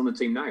people are still in the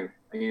team now.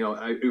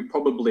 Who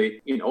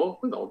probably, with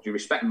all due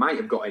respect, might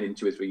have got in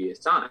 2 or 3 years'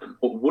 time,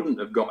 but wouldn't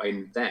have got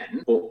in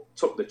then, but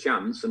took the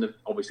chance and have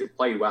obviously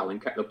played well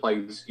and kept the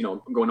plays,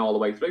 going all the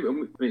way through.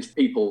 And it's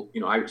people,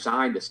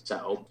 outside the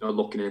setup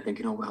looking and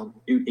thinking, oh, well,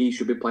 he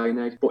should be playing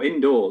there. But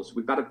indoors,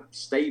 we've had a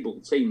stable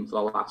team for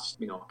the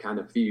last, kind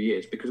of few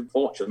years, because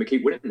unfortunately we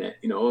keep winning it.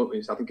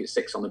 I think it's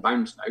 6 on the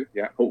bounce now.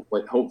 Yeah.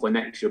 Hopefully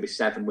next year will be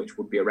 7, which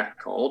would be a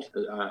record,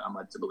 I'm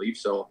led to believe.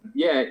 So,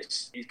 yeah,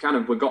 it's kind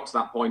of, we've got to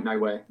that point now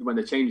where when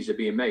the changes are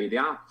being made, they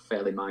are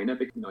fairly minor.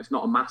 But, it's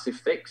not a massive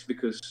fix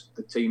because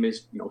the team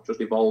is, just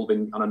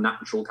evolving on a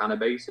natural kind of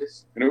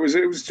basis. And it was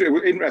an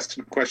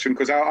interesting question,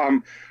 because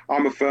I'm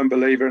a firm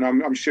believer, and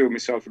I'm sure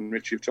myself and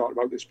Rich have talked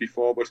about this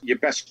before, but your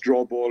best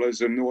draw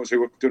bowlers and those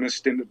who have done a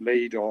stint at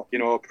lead or,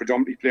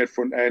 predominantly played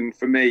front end,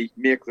 for me,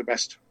 make the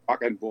best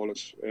back-end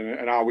bowlers.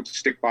 And I would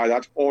stick by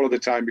that all of the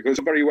time, because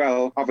very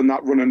well having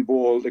that running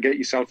ball to get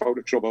yourself out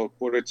of trouble,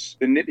 but it's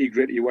the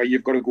nitty-gritty where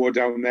you've got to go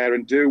down there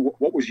and do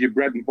what was your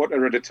bread and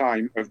butter at a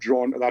time of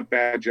drawing to that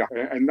bear jack.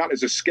 And that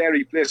is a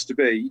scary place to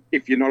be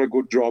if you're not a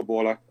good draw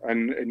bowler,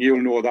 and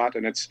you'll know that.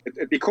 And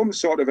it becomes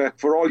sort of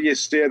for all you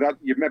say that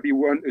you maybe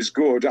weren't as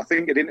good, I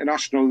think at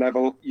international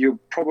level, you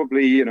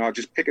probably,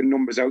 just picking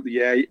numbers out the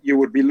air, you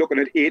would be looking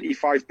at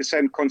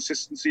 85%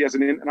 consistency as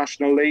an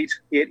international lead.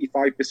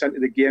 85%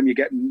 of the game you're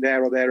getting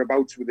there or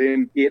thereabouts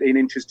within 18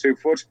 inches, 2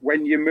 foot.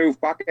 When you move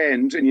back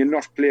end and you're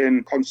not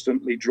playing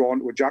constantly drawn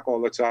to a jack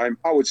all the time,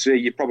 I would say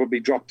you probably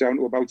drop down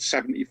to about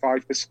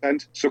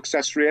 75%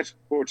 success rate,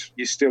 but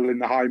you're still in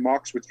the high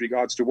marks with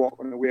regards to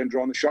walking away and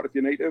drawing the shot if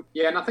you need to.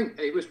 Yeah, and I think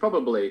it was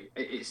probably,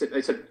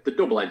 the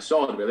double-edged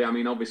sword, really. I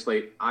mean,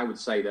 obviously, I would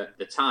say that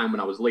the time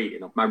when I was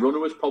leading, my runner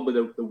was probably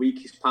the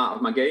weakest part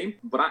of my game,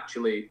 but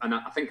actually, and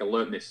I think I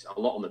learned this a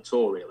lot on the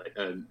tour, really,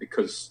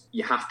 because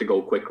you have to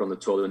go quicker on the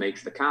tour, the nature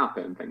of the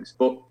carpet and things,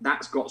 but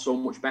that's got so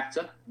much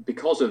better.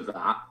 Because of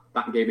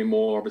that gave me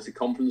more, obviously,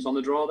 confidence on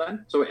the draw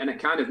then. So, and it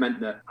kind of meant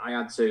that I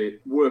had to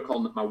work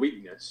on my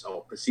weakness,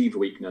 or perceived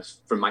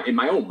weakness, in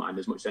my own mind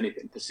as much as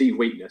anything, perceived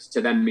weakness,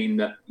 to then mean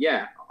that,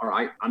 yeah, all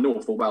right, I know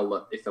full well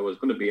that if I was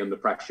going to be under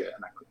pressure,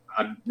 and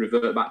I'd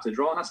revert back to the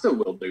draw, and I still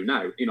will do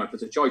now. If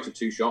there's a choice of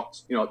 2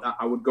 shots,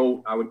 I would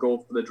go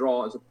for the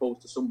draw as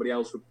opposed to somebody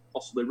else would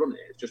possibly run it.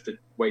 It's just a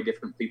way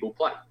different people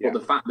play. Yeah. But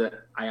the fact that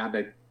I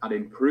had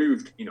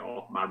improved,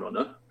 my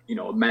runner,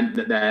 meant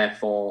that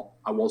therefore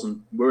I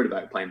wasn't worried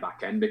about playing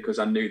back end, because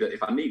I knew that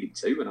if I needed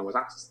to, and I was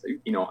asked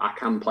to, I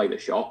can play the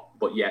shot,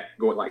 but yet,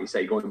 like you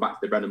say, going back to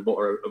the bread and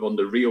butter of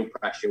under real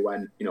pressure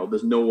when,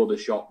 there's no other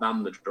shot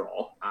than the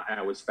draw,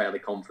 I was fairly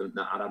confident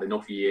that I'd had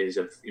enough years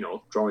of,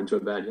 drawing to a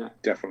bear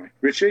jack. Definitely.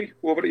 Richie,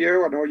 over to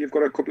you. I know you've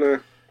got a couple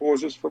of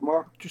pauses for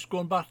Mark. Just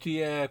going back to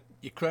your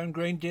Crown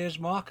Green days,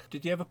 Mark.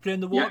 Did you ever play in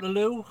the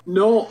Waterloo? Yeah.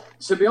 No,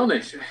 to be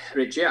honest,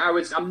 Richie,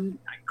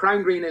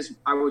 Crown Green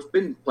I was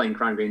been playing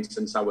Crown Green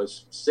since I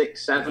was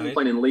 6, 7, right.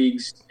 Playing in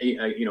leagues,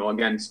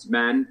 against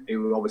men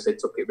who obviously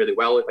took it really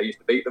well if I used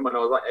to beat them when I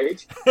was that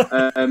age.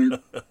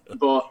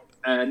 But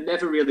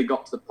never really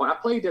got to the point. I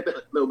played a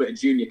little bit of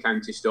junior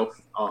county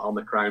stuff on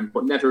the Crown,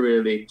 but never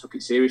really took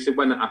it seriously.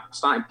 When I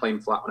started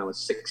playing flat when I was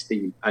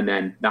 16, and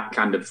then that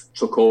kind of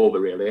took over,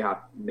 really.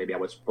 Maybe I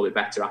was probably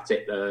better at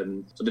it.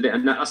 So did it.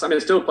 And I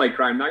still play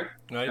Crown now,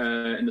 right.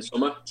 In the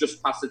summer,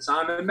 just past the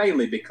time, and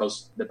mainly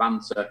because the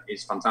banter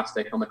is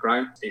fantastic on the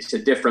Crown. It's a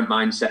different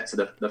mindset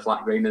to the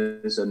flat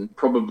greeners, and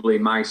probably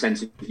my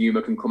sense of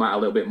humour can come out a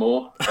little bit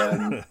more.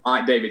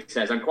 Like David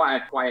says, I'm quite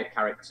a quiet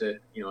character,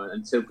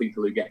 until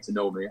people who get to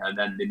know me, and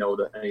then they know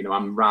that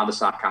I'm rather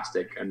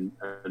sarcastic and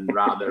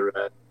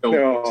rather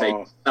don't take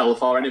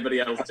myself or anybody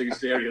else too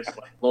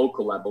seriously.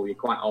 Local level, you're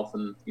quite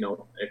often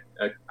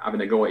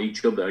having a go at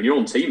each other and your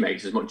own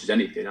teammates as much as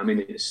anything. I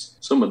mean, it's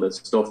some of the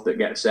stuff that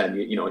gets said,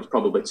 it's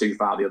probably too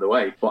far the other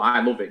way, but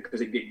I love it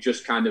because it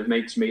just kind of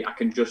makes me, I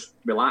can just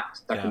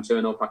relax, I can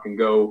turn up, I can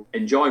go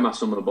enjoy my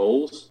summer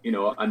bowls,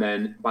 and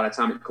then by the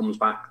time it comes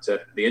back to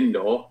the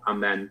indoor,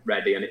 I'm then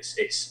ready, and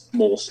it's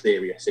more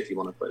serious, if you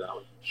want to put it that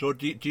way. So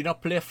do you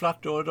not play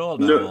flat door at all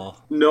now?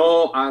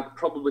 No, I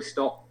probably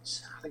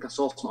stopped. I think I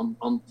saw something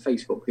on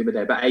Facebook the other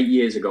day, about 8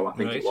 years ago, I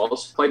think it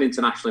was. Played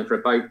internationally for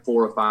about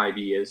 4 or 5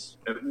 years.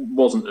 It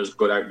wasn't as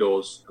good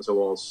outdoors as I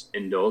was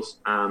indoors.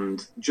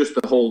 And just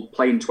the whole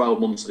playing 12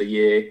 months of the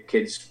year,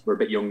 kids were a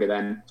bit younger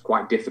then, it's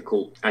quite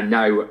difficult. And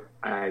now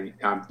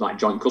I'm like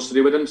joint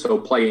custody with them, so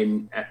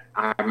playing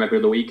I have them every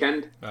other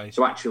weekend. Right.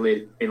 So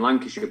actually, in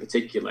Lancashire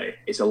particularly,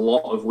 it's a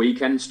lot of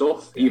weekend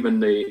stuff. Yeah. Even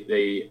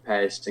the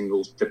pairs,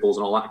 singles, triples,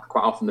 and all that.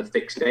 Quite often the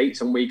fixed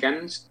dates on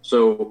weekends.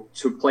 So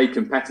to play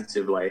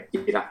competitively,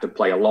 you'd have to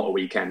play a lot of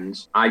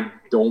weekends. I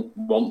don't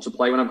want to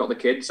play when I've got the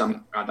kids.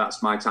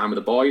 That's my time with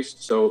the boys.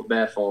 So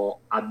therefore,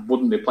 I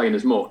wouldn't be playing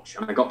as much.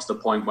 And I got to the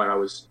point where I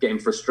was getting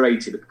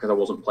frustrated because I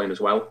wasn't playing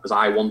as well as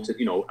I wanted,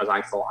 as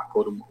I thought I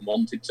could and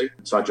wanted to.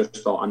 So I just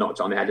thought I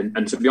knocked it on the head.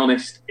 And to be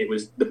honest, it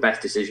was the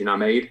best decision I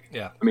made.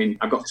 Yeah. I mean,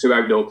 I've got 2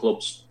 outdoor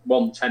clubs,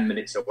 one 10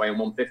 minutes away and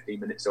one 15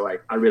 minutes away.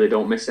 I really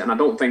don't miss it. And I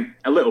don't think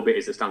a little bit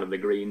is the standard of the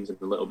greens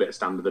and a little bit of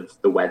standard of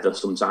the weather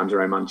sometimes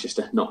around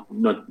Manchester. Not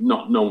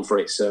known for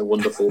its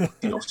wonderful,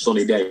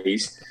 sunny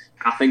days.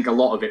 I think a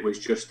lot of it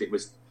was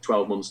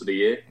 12 months of the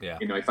year. Yeah.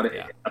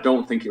 I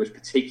don't think it was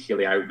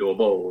particularly outdoor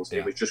bowls. Yeah.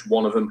 It was just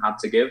one of them had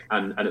to give.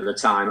 And at the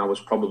time, I was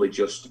probably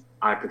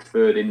I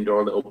preferred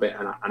indoor a little bit,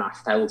 and I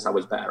felt I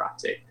was better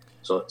at it.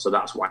 So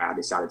that's why I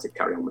decided to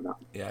carry on with that.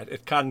 Yeah,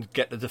 it can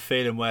get to the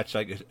feeling where it's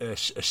like a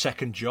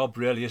second job,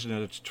 really, isn't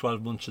it? It's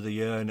 12 months of the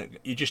year, and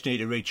you just need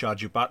to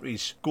recharge your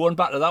batteries. Going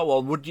back to that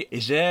one,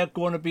 is there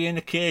going to be an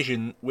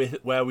occasion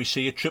where we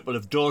see a triple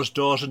of doors,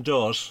 and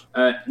doors?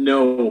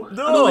 No, I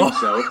don't think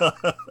so.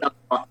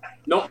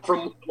 Not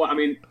from what I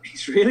mean.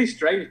 It's really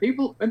strange.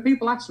 When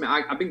people ask me,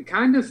 I've been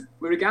kind of,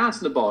 with regards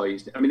to the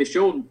boys, I mean, they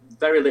showed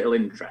very little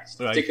interest,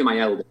 right. particularly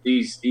my eldest.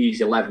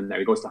 He's 11 now.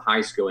 He goes to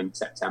high school in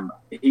September.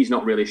 He's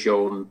not really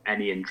shown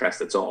any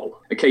interest at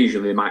all.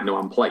 Occasionally, they might know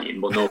I'm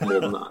playing, but no more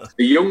than that.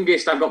 The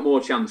youngest, I've got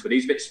more chance with.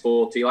 He's a bit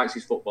sporty. He likes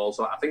his football,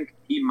 so I think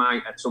he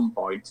might at some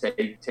point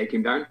take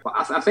him down. But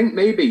I think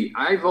maybe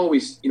I've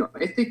always,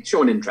 if they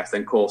show an interest,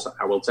 then of course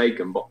I will take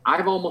them. But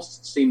I've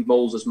almost seen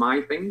bowls as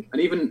my thing.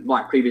 And even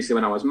like previously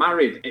when I was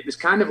married, it was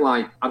kind of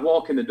like I'd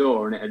walk in the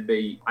door and it'd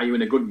be, are you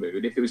in a good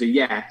mood? If it was a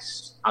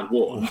yes, I'd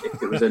won.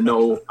 If it was a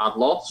no, I'd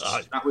lost.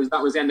 That was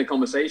the end of the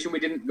conversation. We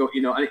didn't go,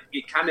 and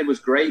it kind of was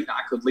great that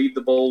I could leave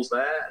the balls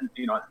there. And,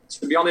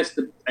 to be honest,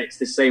 it's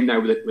the same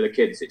now with the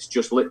kids. It's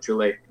just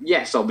literally,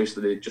 yes,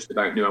 obviously they just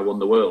about knew I won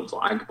the world,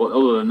 but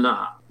other than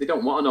that, they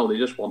don't want to know. They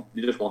just want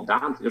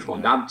dad. They just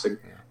want dad to,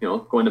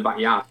 go in the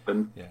backyard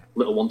and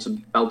little one to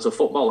belt a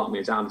football at me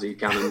as hard as he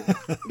can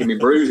and give me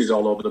bruises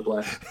all over the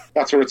place.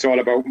 That's what it's all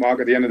about, Mark.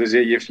 At the end of the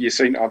day, you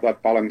seem to have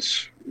that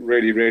balance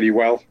really, really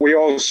well. We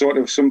all sort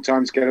of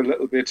sometimes get a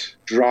little bit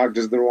dragged,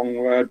 is the wrong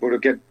word, but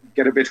get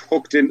a bit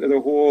hooked into the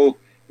whole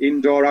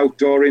indoor,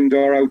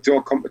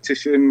 outdoor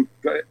competition.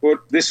 But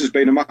this has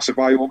been a massive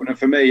eye-opener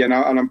for me, and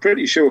I'm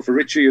pretty sure for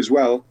Richie as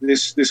well.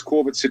 This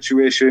COVID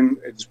situation,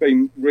 it's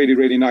been really,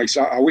 really nice.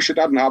 I wish it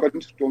hadn't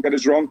happened, don't get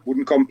us wrong.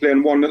 Wouldn't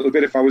complain one little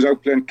bit if I was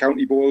out playing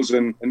county bowls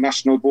and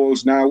national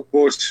bowls now.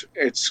 But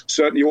it's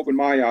certainly opened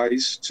my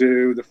eyes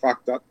to the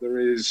fact that there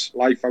is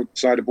life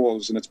outside of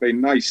bowls, and it's been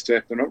nice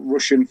they're not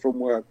rushing from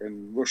work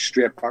and rush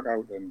straight back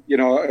out. And,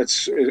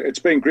 it's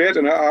been great,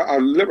 and I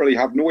literally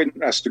have no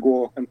interest to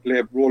go and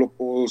play roll-up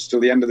bowls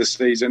till the end of the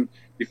season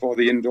before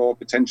the indoor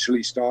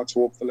potentially starts,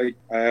 hopefully.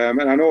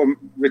 And I know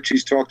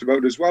Richie's talked about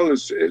it as well.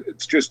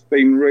 It's just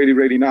been really,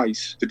 really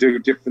nice to do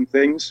different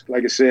things.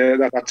 Like I say,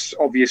 that's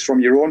obvious from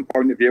your own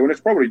point of view, and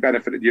it's probably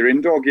benefited your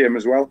indoor game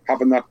as well,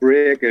 having that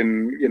break,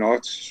 and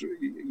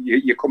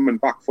you're coming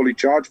back fully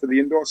charged for the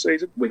indoor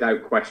season.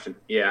 Without question.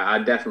 Yeah, I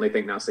definitely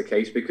think that's the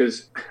case,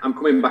 because I'm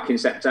coming back in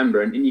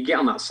September, and you get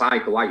on that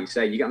cycle, like you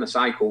say, you get on the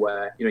cycle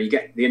where, you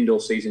get the indoor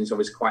season is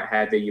obviously quite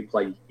heavy. You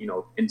play,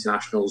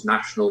 internationals,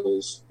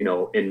 nationals,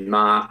 in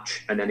March,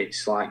 and then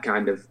it's like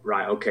kind of,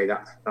 right, okay,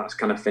 that's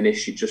kind of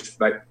finished. You just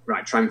about,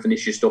 try and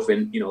finish your stuff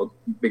in,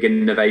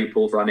 beginning of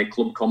April for any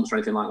club comps or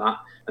anything like that.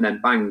 And then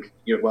bang,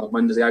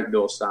 when does the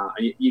outdoor start?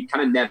 And you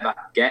kind of never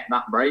get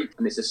that break.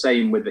 And it's the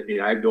same with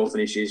the outdoor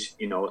finishes,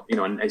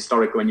 and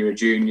historically when you're a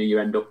junior, you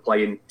end up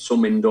playing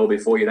some indoor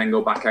before you then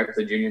go back out to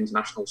the Junior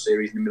International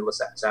Series in the middle of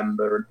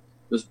September. And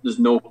there's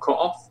no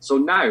cut-off. So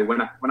now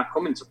when I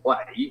come into play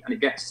and it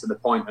gets to the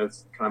point of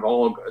kind of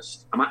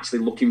August, I'm actually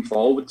looking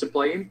forward to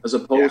playing as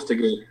opposed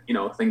to,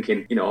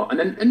 thinking,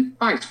 and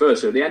vice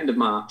versa. At the end of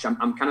March,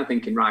 I'm kind of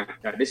thinking, right,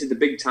 this is the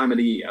big time of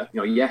the year.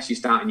 Yes, you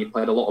start and you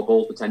played a lot of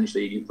ball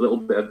potentially, a little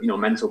bit of,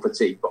 mental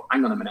fatigue, but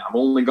hang on a minute, I've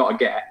only got to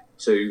get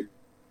to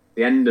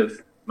the end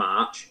of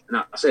March and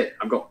that's it.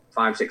 I've got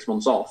 5-6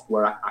 months off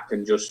where I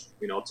can just,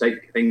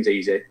 take things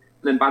easy.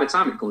 And then by the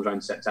time it comes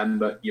around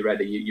September, you're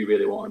ready. You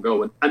really want to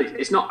go, and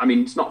it's not. I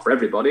mean, it's not for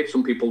everybody.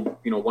 Some people,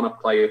 want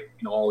to play,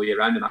 all year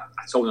round, and I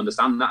totally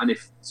understand that. And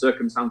if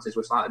circumstances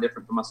were slightly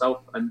different for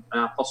myself, and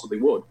I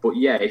possibly would. But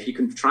yeah, if you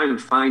can try and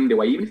find a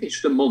way, even if it's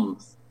just a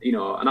month.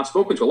 And I've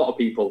spoken to a lot of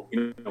people,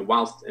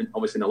 whilst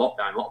obviously in the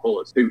lockdown, a lot of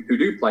bowlers who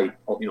do play,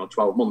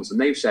 12 months, and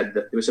they've said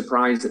that they were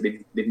surprised that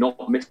they've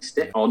not missed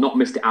it or not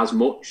missed it as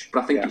much.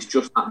 But I think it's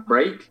just that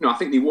break. I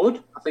think they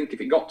would. I think if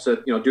it got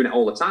to, doing it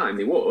all the time,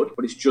 they would.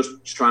 But it's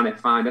just trying to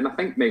find, and I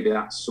think maybe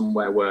that's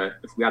somewhere where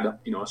if we had,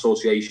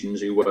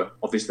 associations who were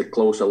obviously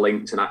closer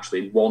linked, and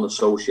actually one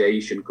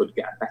association could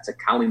get a better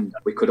calendar,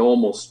 we could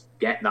almost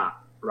get that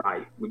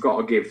right. We've got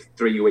to give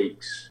 3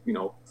 weeks,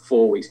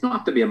 4 weeks, not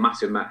have to be a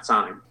massive amount of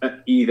time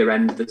at either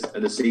end of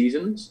the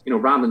seasons,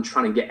 rather than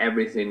trying to get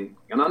everything.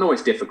 And I know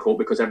it's difficult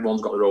because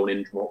everyone's got their own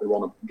interest, what they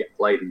want to get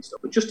played and stuff,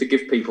 but just to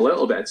give people a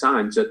little bit of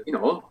time to,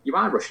 you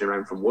are rushing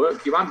around from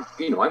work,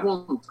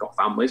 everyone's got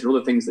families and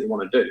other things that they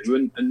want to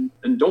do, and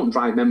don't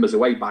drive members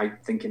away by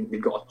thinking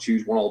they've got to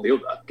choose one or the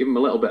other. Give them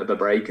a little bit of a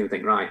break and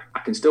think, right, I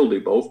can still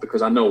do both,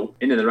 because I know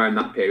in and around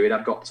that period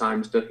I've got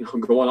times to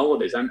go on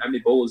holidays. How many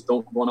bowlers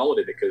don't go on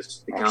holiday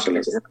because they can't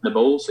get in the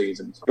bowl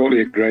season? So.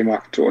 Totally agree,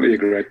 Mark. Totally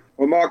agree.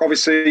 Well, Mark,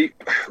 obviously,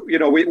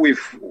 we've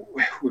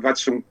had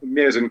some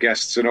amazing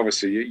guests, and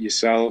obviously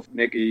yourself,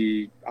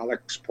 Nicky,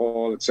 Alex,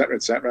 Paul,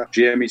 etc.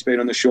 Jamie's been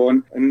on the show,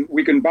 and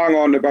we can bang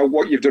on about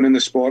what you've done in the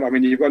sport. I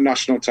mean, you've got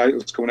national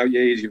titles coming out,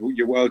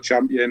 you're world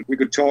champion. We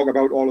could talk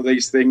about all of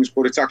these things,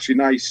 but it's actually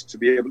nice to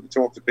be able to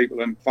talk to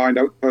people and find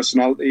out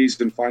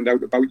personalities and find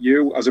out about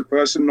you as a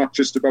person, not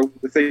just about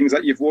the things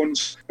that you've won.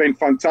 It's been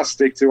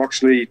fantastic to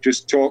actually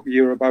just talk to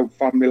you about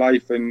family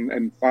life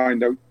and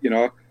find out,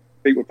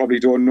 people probably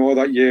don't know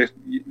that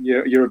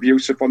you're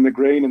abusive on the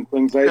green and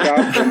things like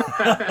that.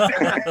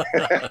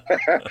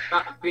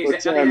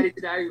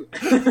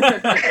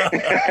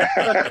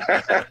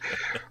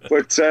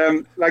 But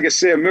like I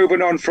say,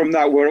 moving on from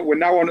that, we're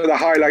now on to the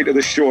highlight of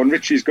the show, and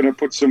Richie's going to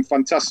put some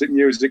fantastic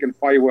music and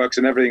fireworks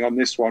and everything on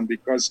this one,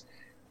 because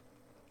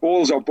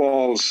balls are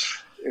balls.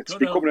 It's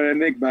becoming an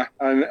enigma,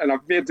 and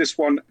I've made this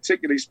one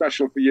particularly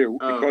special for you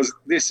because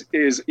this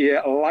is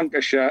a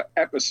Lancashire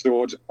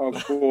episode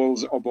of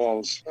Balls or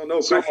Balls. Oh,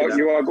 no so pressure,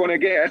 you are going to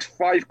get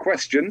 5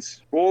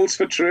 questions, balls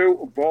for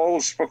true,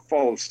 balls for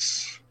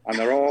false, and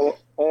they're all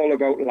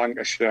about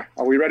Lancashire.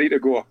 Are we ready to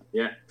go?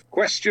 Yeah.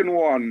 Question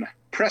 1.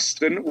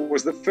 Preston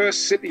was the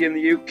first city in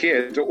the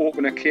UK to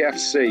open a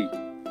KFC.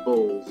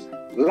 Balls.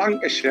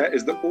 Lancashire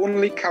is the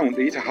only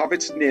county to have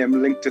its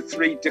name linked to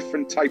 3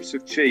 different types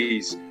of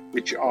cheese,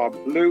 which are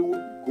blue,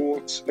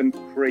 goat and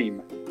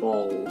cream.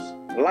 Balls.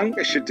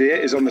 Lancashire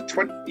Day is on the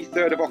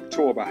 23rd of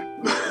October.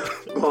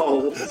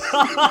 Balls.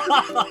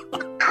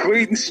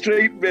 Queen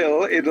Street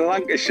Mill in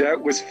Lancashire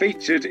was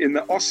featured in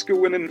the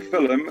Oscar-winning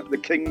film The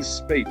King's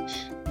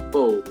Speech.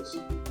 Balls.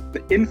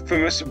 The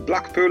infamous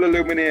Blackpool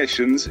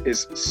Illuminations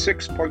is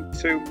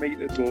 6.2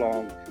 metres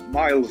long.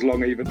 Miles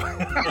long even.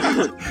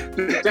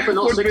 Definitely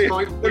not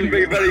 6.2. Wouldn't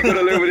be a very good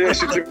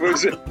illumination if it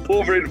was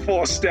over in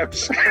 4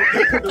 steps.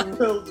 The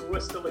world's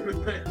worst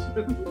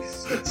illumination.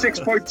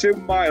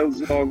 6.2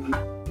 miles long.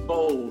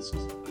 Balls.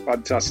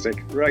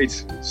 Fantastic. Right,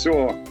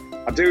 so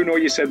I do know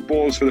you said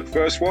balls for the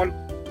first one.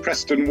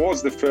 Preston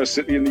was the first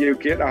city in the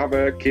UK to have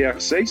a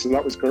KFC, so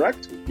that was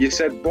correct. You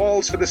said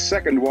balls for the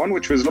second one,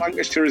 which was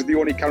Lancashire is the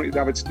only county to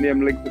have its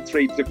name linked to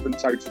 3 different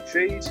types of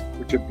cheese,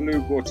 which are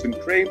blue, goats and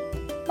cream.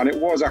 And it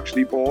was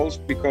actually balls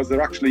because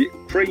they're actually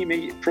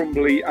creamy,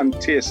 crumbly and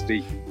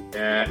tasty.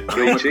 Yeah.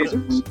 Green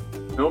cheeses.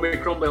 No me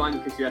crumbly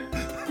Lancashire.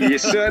 You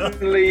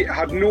certainly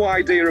had no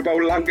idea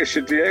about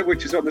Lancashire Day,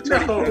 which is on the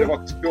 23rd of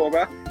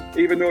October,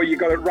 even though you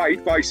got it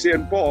right by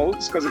saying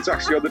balls, because it's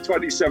actually on the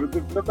 27th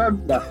of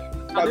November.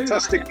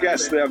 Fantastic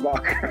guess there,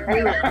 Mark.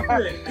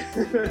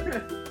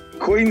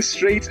 Queen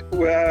Street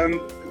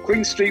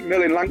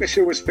Mill in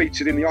Lancashire was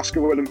featured in the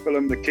Oscar-winning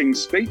film The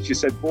King's Speech. You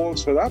said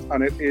balls for that,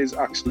 and it is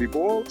actually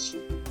balls.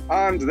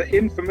 And the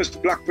infamous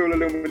Blackpool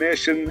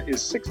Illumination is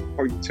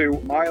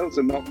 6.2 miles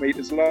and not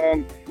metres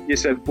long. You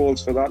said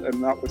balls for that,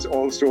 and that was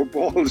also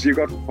balls. You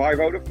got 5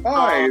 out of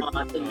 5.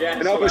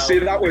 And obviously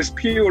that was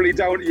purely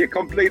down to your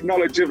complete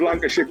knowledge of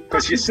Lancashire,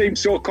 because you seem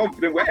so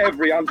confident with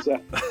every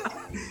answer.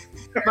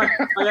 my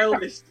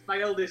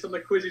eldest on the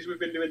quizzes we've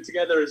been doing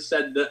together has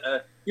said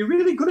that you're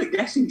really good at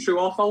guessing true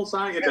or false,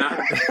 aren't you,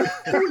 Dad?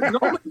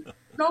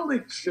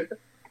 Knowledge.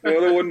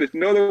 No wonder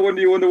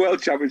you won the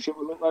World Championship.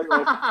 It looked like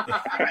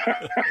that.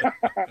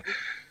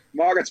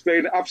 Mark, it's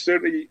been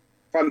absolutely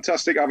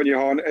fantastic having you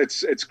on.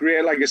 It's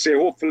great. Like I say,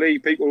 hopefully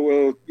people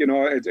will,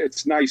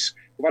 it's nice.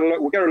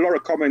 We get a lot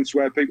of comments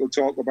where people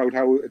talk about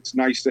how it's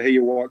nice to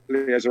hear what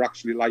players are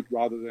actually like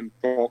rather than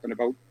talking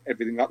about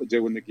everything that they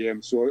do in the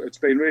game. So it's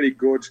been really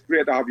good.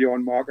 Great to have you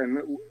on, Mark. And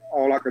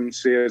all I can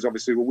say is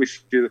obviously we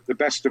wish you the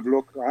best of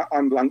luck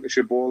and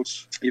Lancashire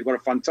Balls. You've got a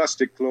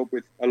fantastic club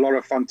with a lot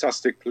of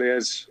fantastic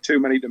players, too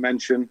many to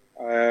mention.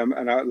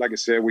 And like I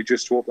say, we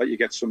just hope that you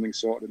get something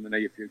sorted in the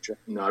near future.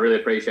 No, I really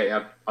appreciate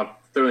it. I've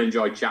thoroughly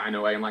enjoyed chatting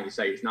away. And like you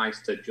say, it's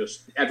nice to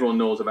everyone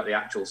knows about the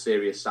actual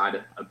serious side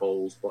of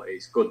Balls, but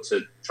it's good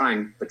to try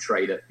and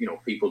portray that,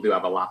 people do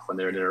have a laugh when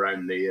they're in and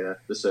around the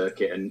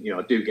circuit and,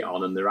 do get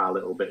on. And there are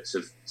little bits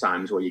of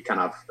times where you can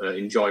have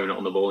enjoyment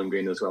on the bowling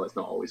green as well. It's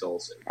not always all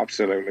serious.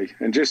 Absolutely.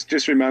 And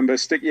just remember,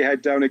 stick your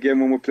head down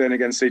again when we're playing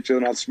against each other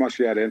and I'll smash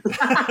your head in.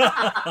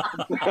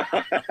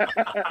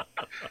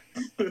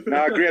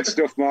 No, great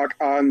stuff, Mark.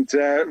 And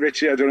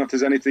Richie, I don't know if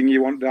there's anything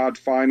you want to add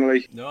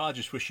finally. No, I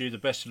just wish you the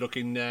best of luck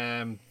in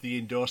the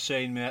indoor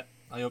scene, mate.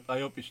 I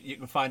hope you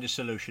can find a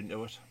solution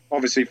to it.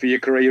 Obviously, for your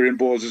career in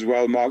balls as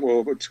well, Mark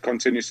will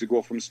continues to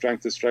go from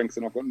strength to strength,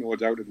 and I've got no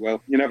doubt it will.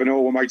 You never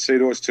know, we might see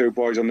those 2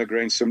 boys on the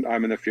green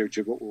sometime in the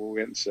future, but we'll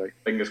wait and see.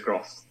 Fingers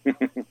crossed.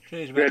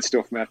 Cheers, mate. Great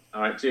stuff, mate.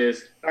 All right,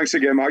 cheers. Thanks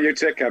again, Mark. You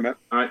take care, mate.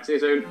 All right, see you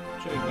soon.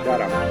 Cheers, mate.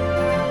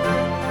 Ta-ra.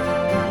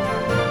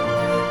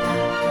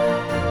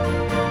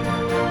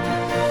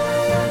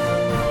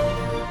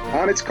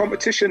 And it's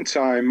competition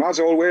time. As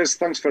always,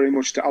 thanks very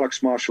much to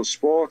Alex Marshall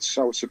Sports.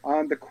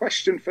 And the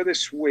question for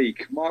this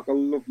week, Mark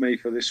will love me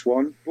for this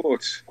one,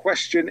 but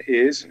question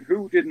is,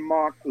 who did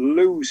Mark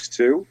lose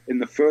to in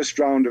the first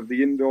round of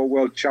the Indoor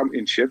World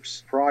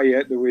Championships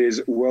prior to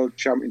his World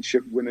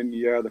Championship winning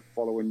year the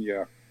following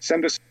year?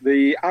 Send us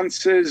the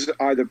answers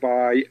either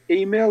by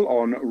email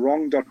on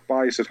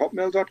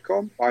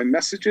wrong.bias@hotmail.com, by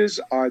messages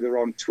either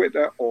on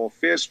Twitter or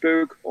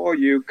Facebook, or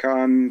you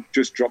can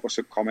just drop us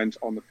a comment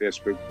on the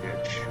Facebook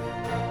page.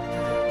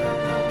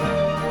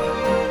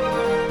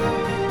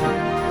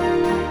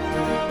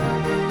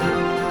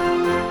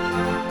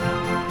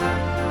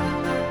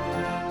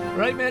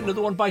 Right, mate,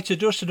 another one bites the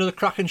dust, another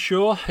cracking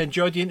show.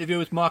 Enjoyed the interview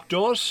with Mark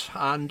Dawes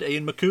and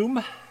Ian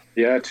McComb.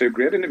 Yeah, 2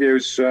 great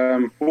interviews,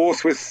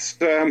 both with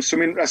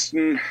some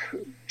interesting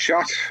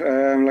chat.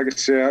 Like I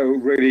say,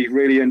 really,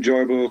 really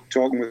enjoyable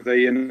talking with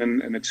Ian,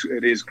 and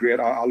it is great.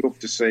 I love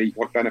to see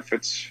what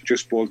benefits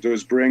Just Bowl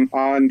does bring.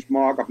 And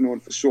Mark, I've known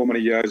for so many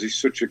years. He's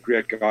such a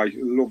great guy,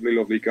 lovely,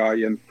 lovely guy,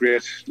 and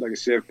great. Like I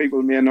say,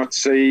 people may not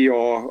see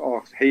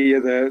or hear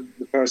the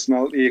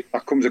personality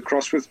that comes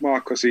across with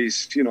Mark, because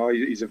he's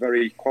a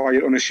very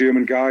quiet,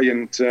 unassuming guy,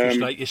 and just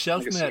like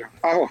yourself, mate.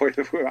 Oh,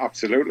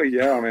 absolutely,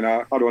 yeah. I mean,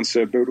 I don't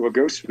say boo to a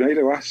goose,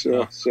 neither.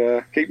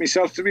 So keep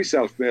myself to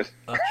myself, mate.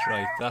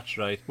 That's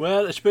right.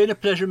 Well, it's been a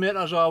pleasure, mate,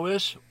 as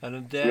always. And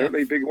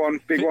absolutely, big one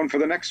for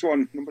the next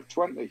one, number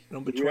 20.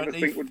 Number 20. You ever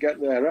think we'd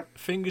get there? Huh?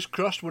 Fingers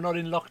crossed, we're not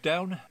in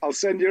lockdown. I'll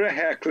send you a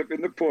hair clip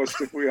in the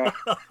post if we are.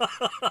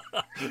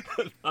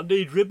 I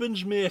need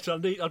ribbons, mate. I'll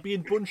be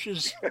in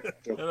bunches.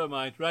 Never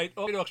mind. Right.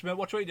 Okay, dogs, mate.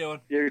 What are you doing?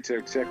 You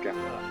too. Take care.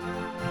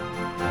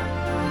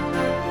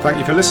 Thank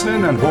you for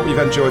listening, and hope you've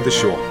enjoyed the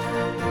show.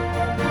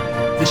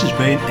 This has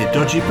been a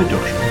Dodgy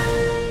production.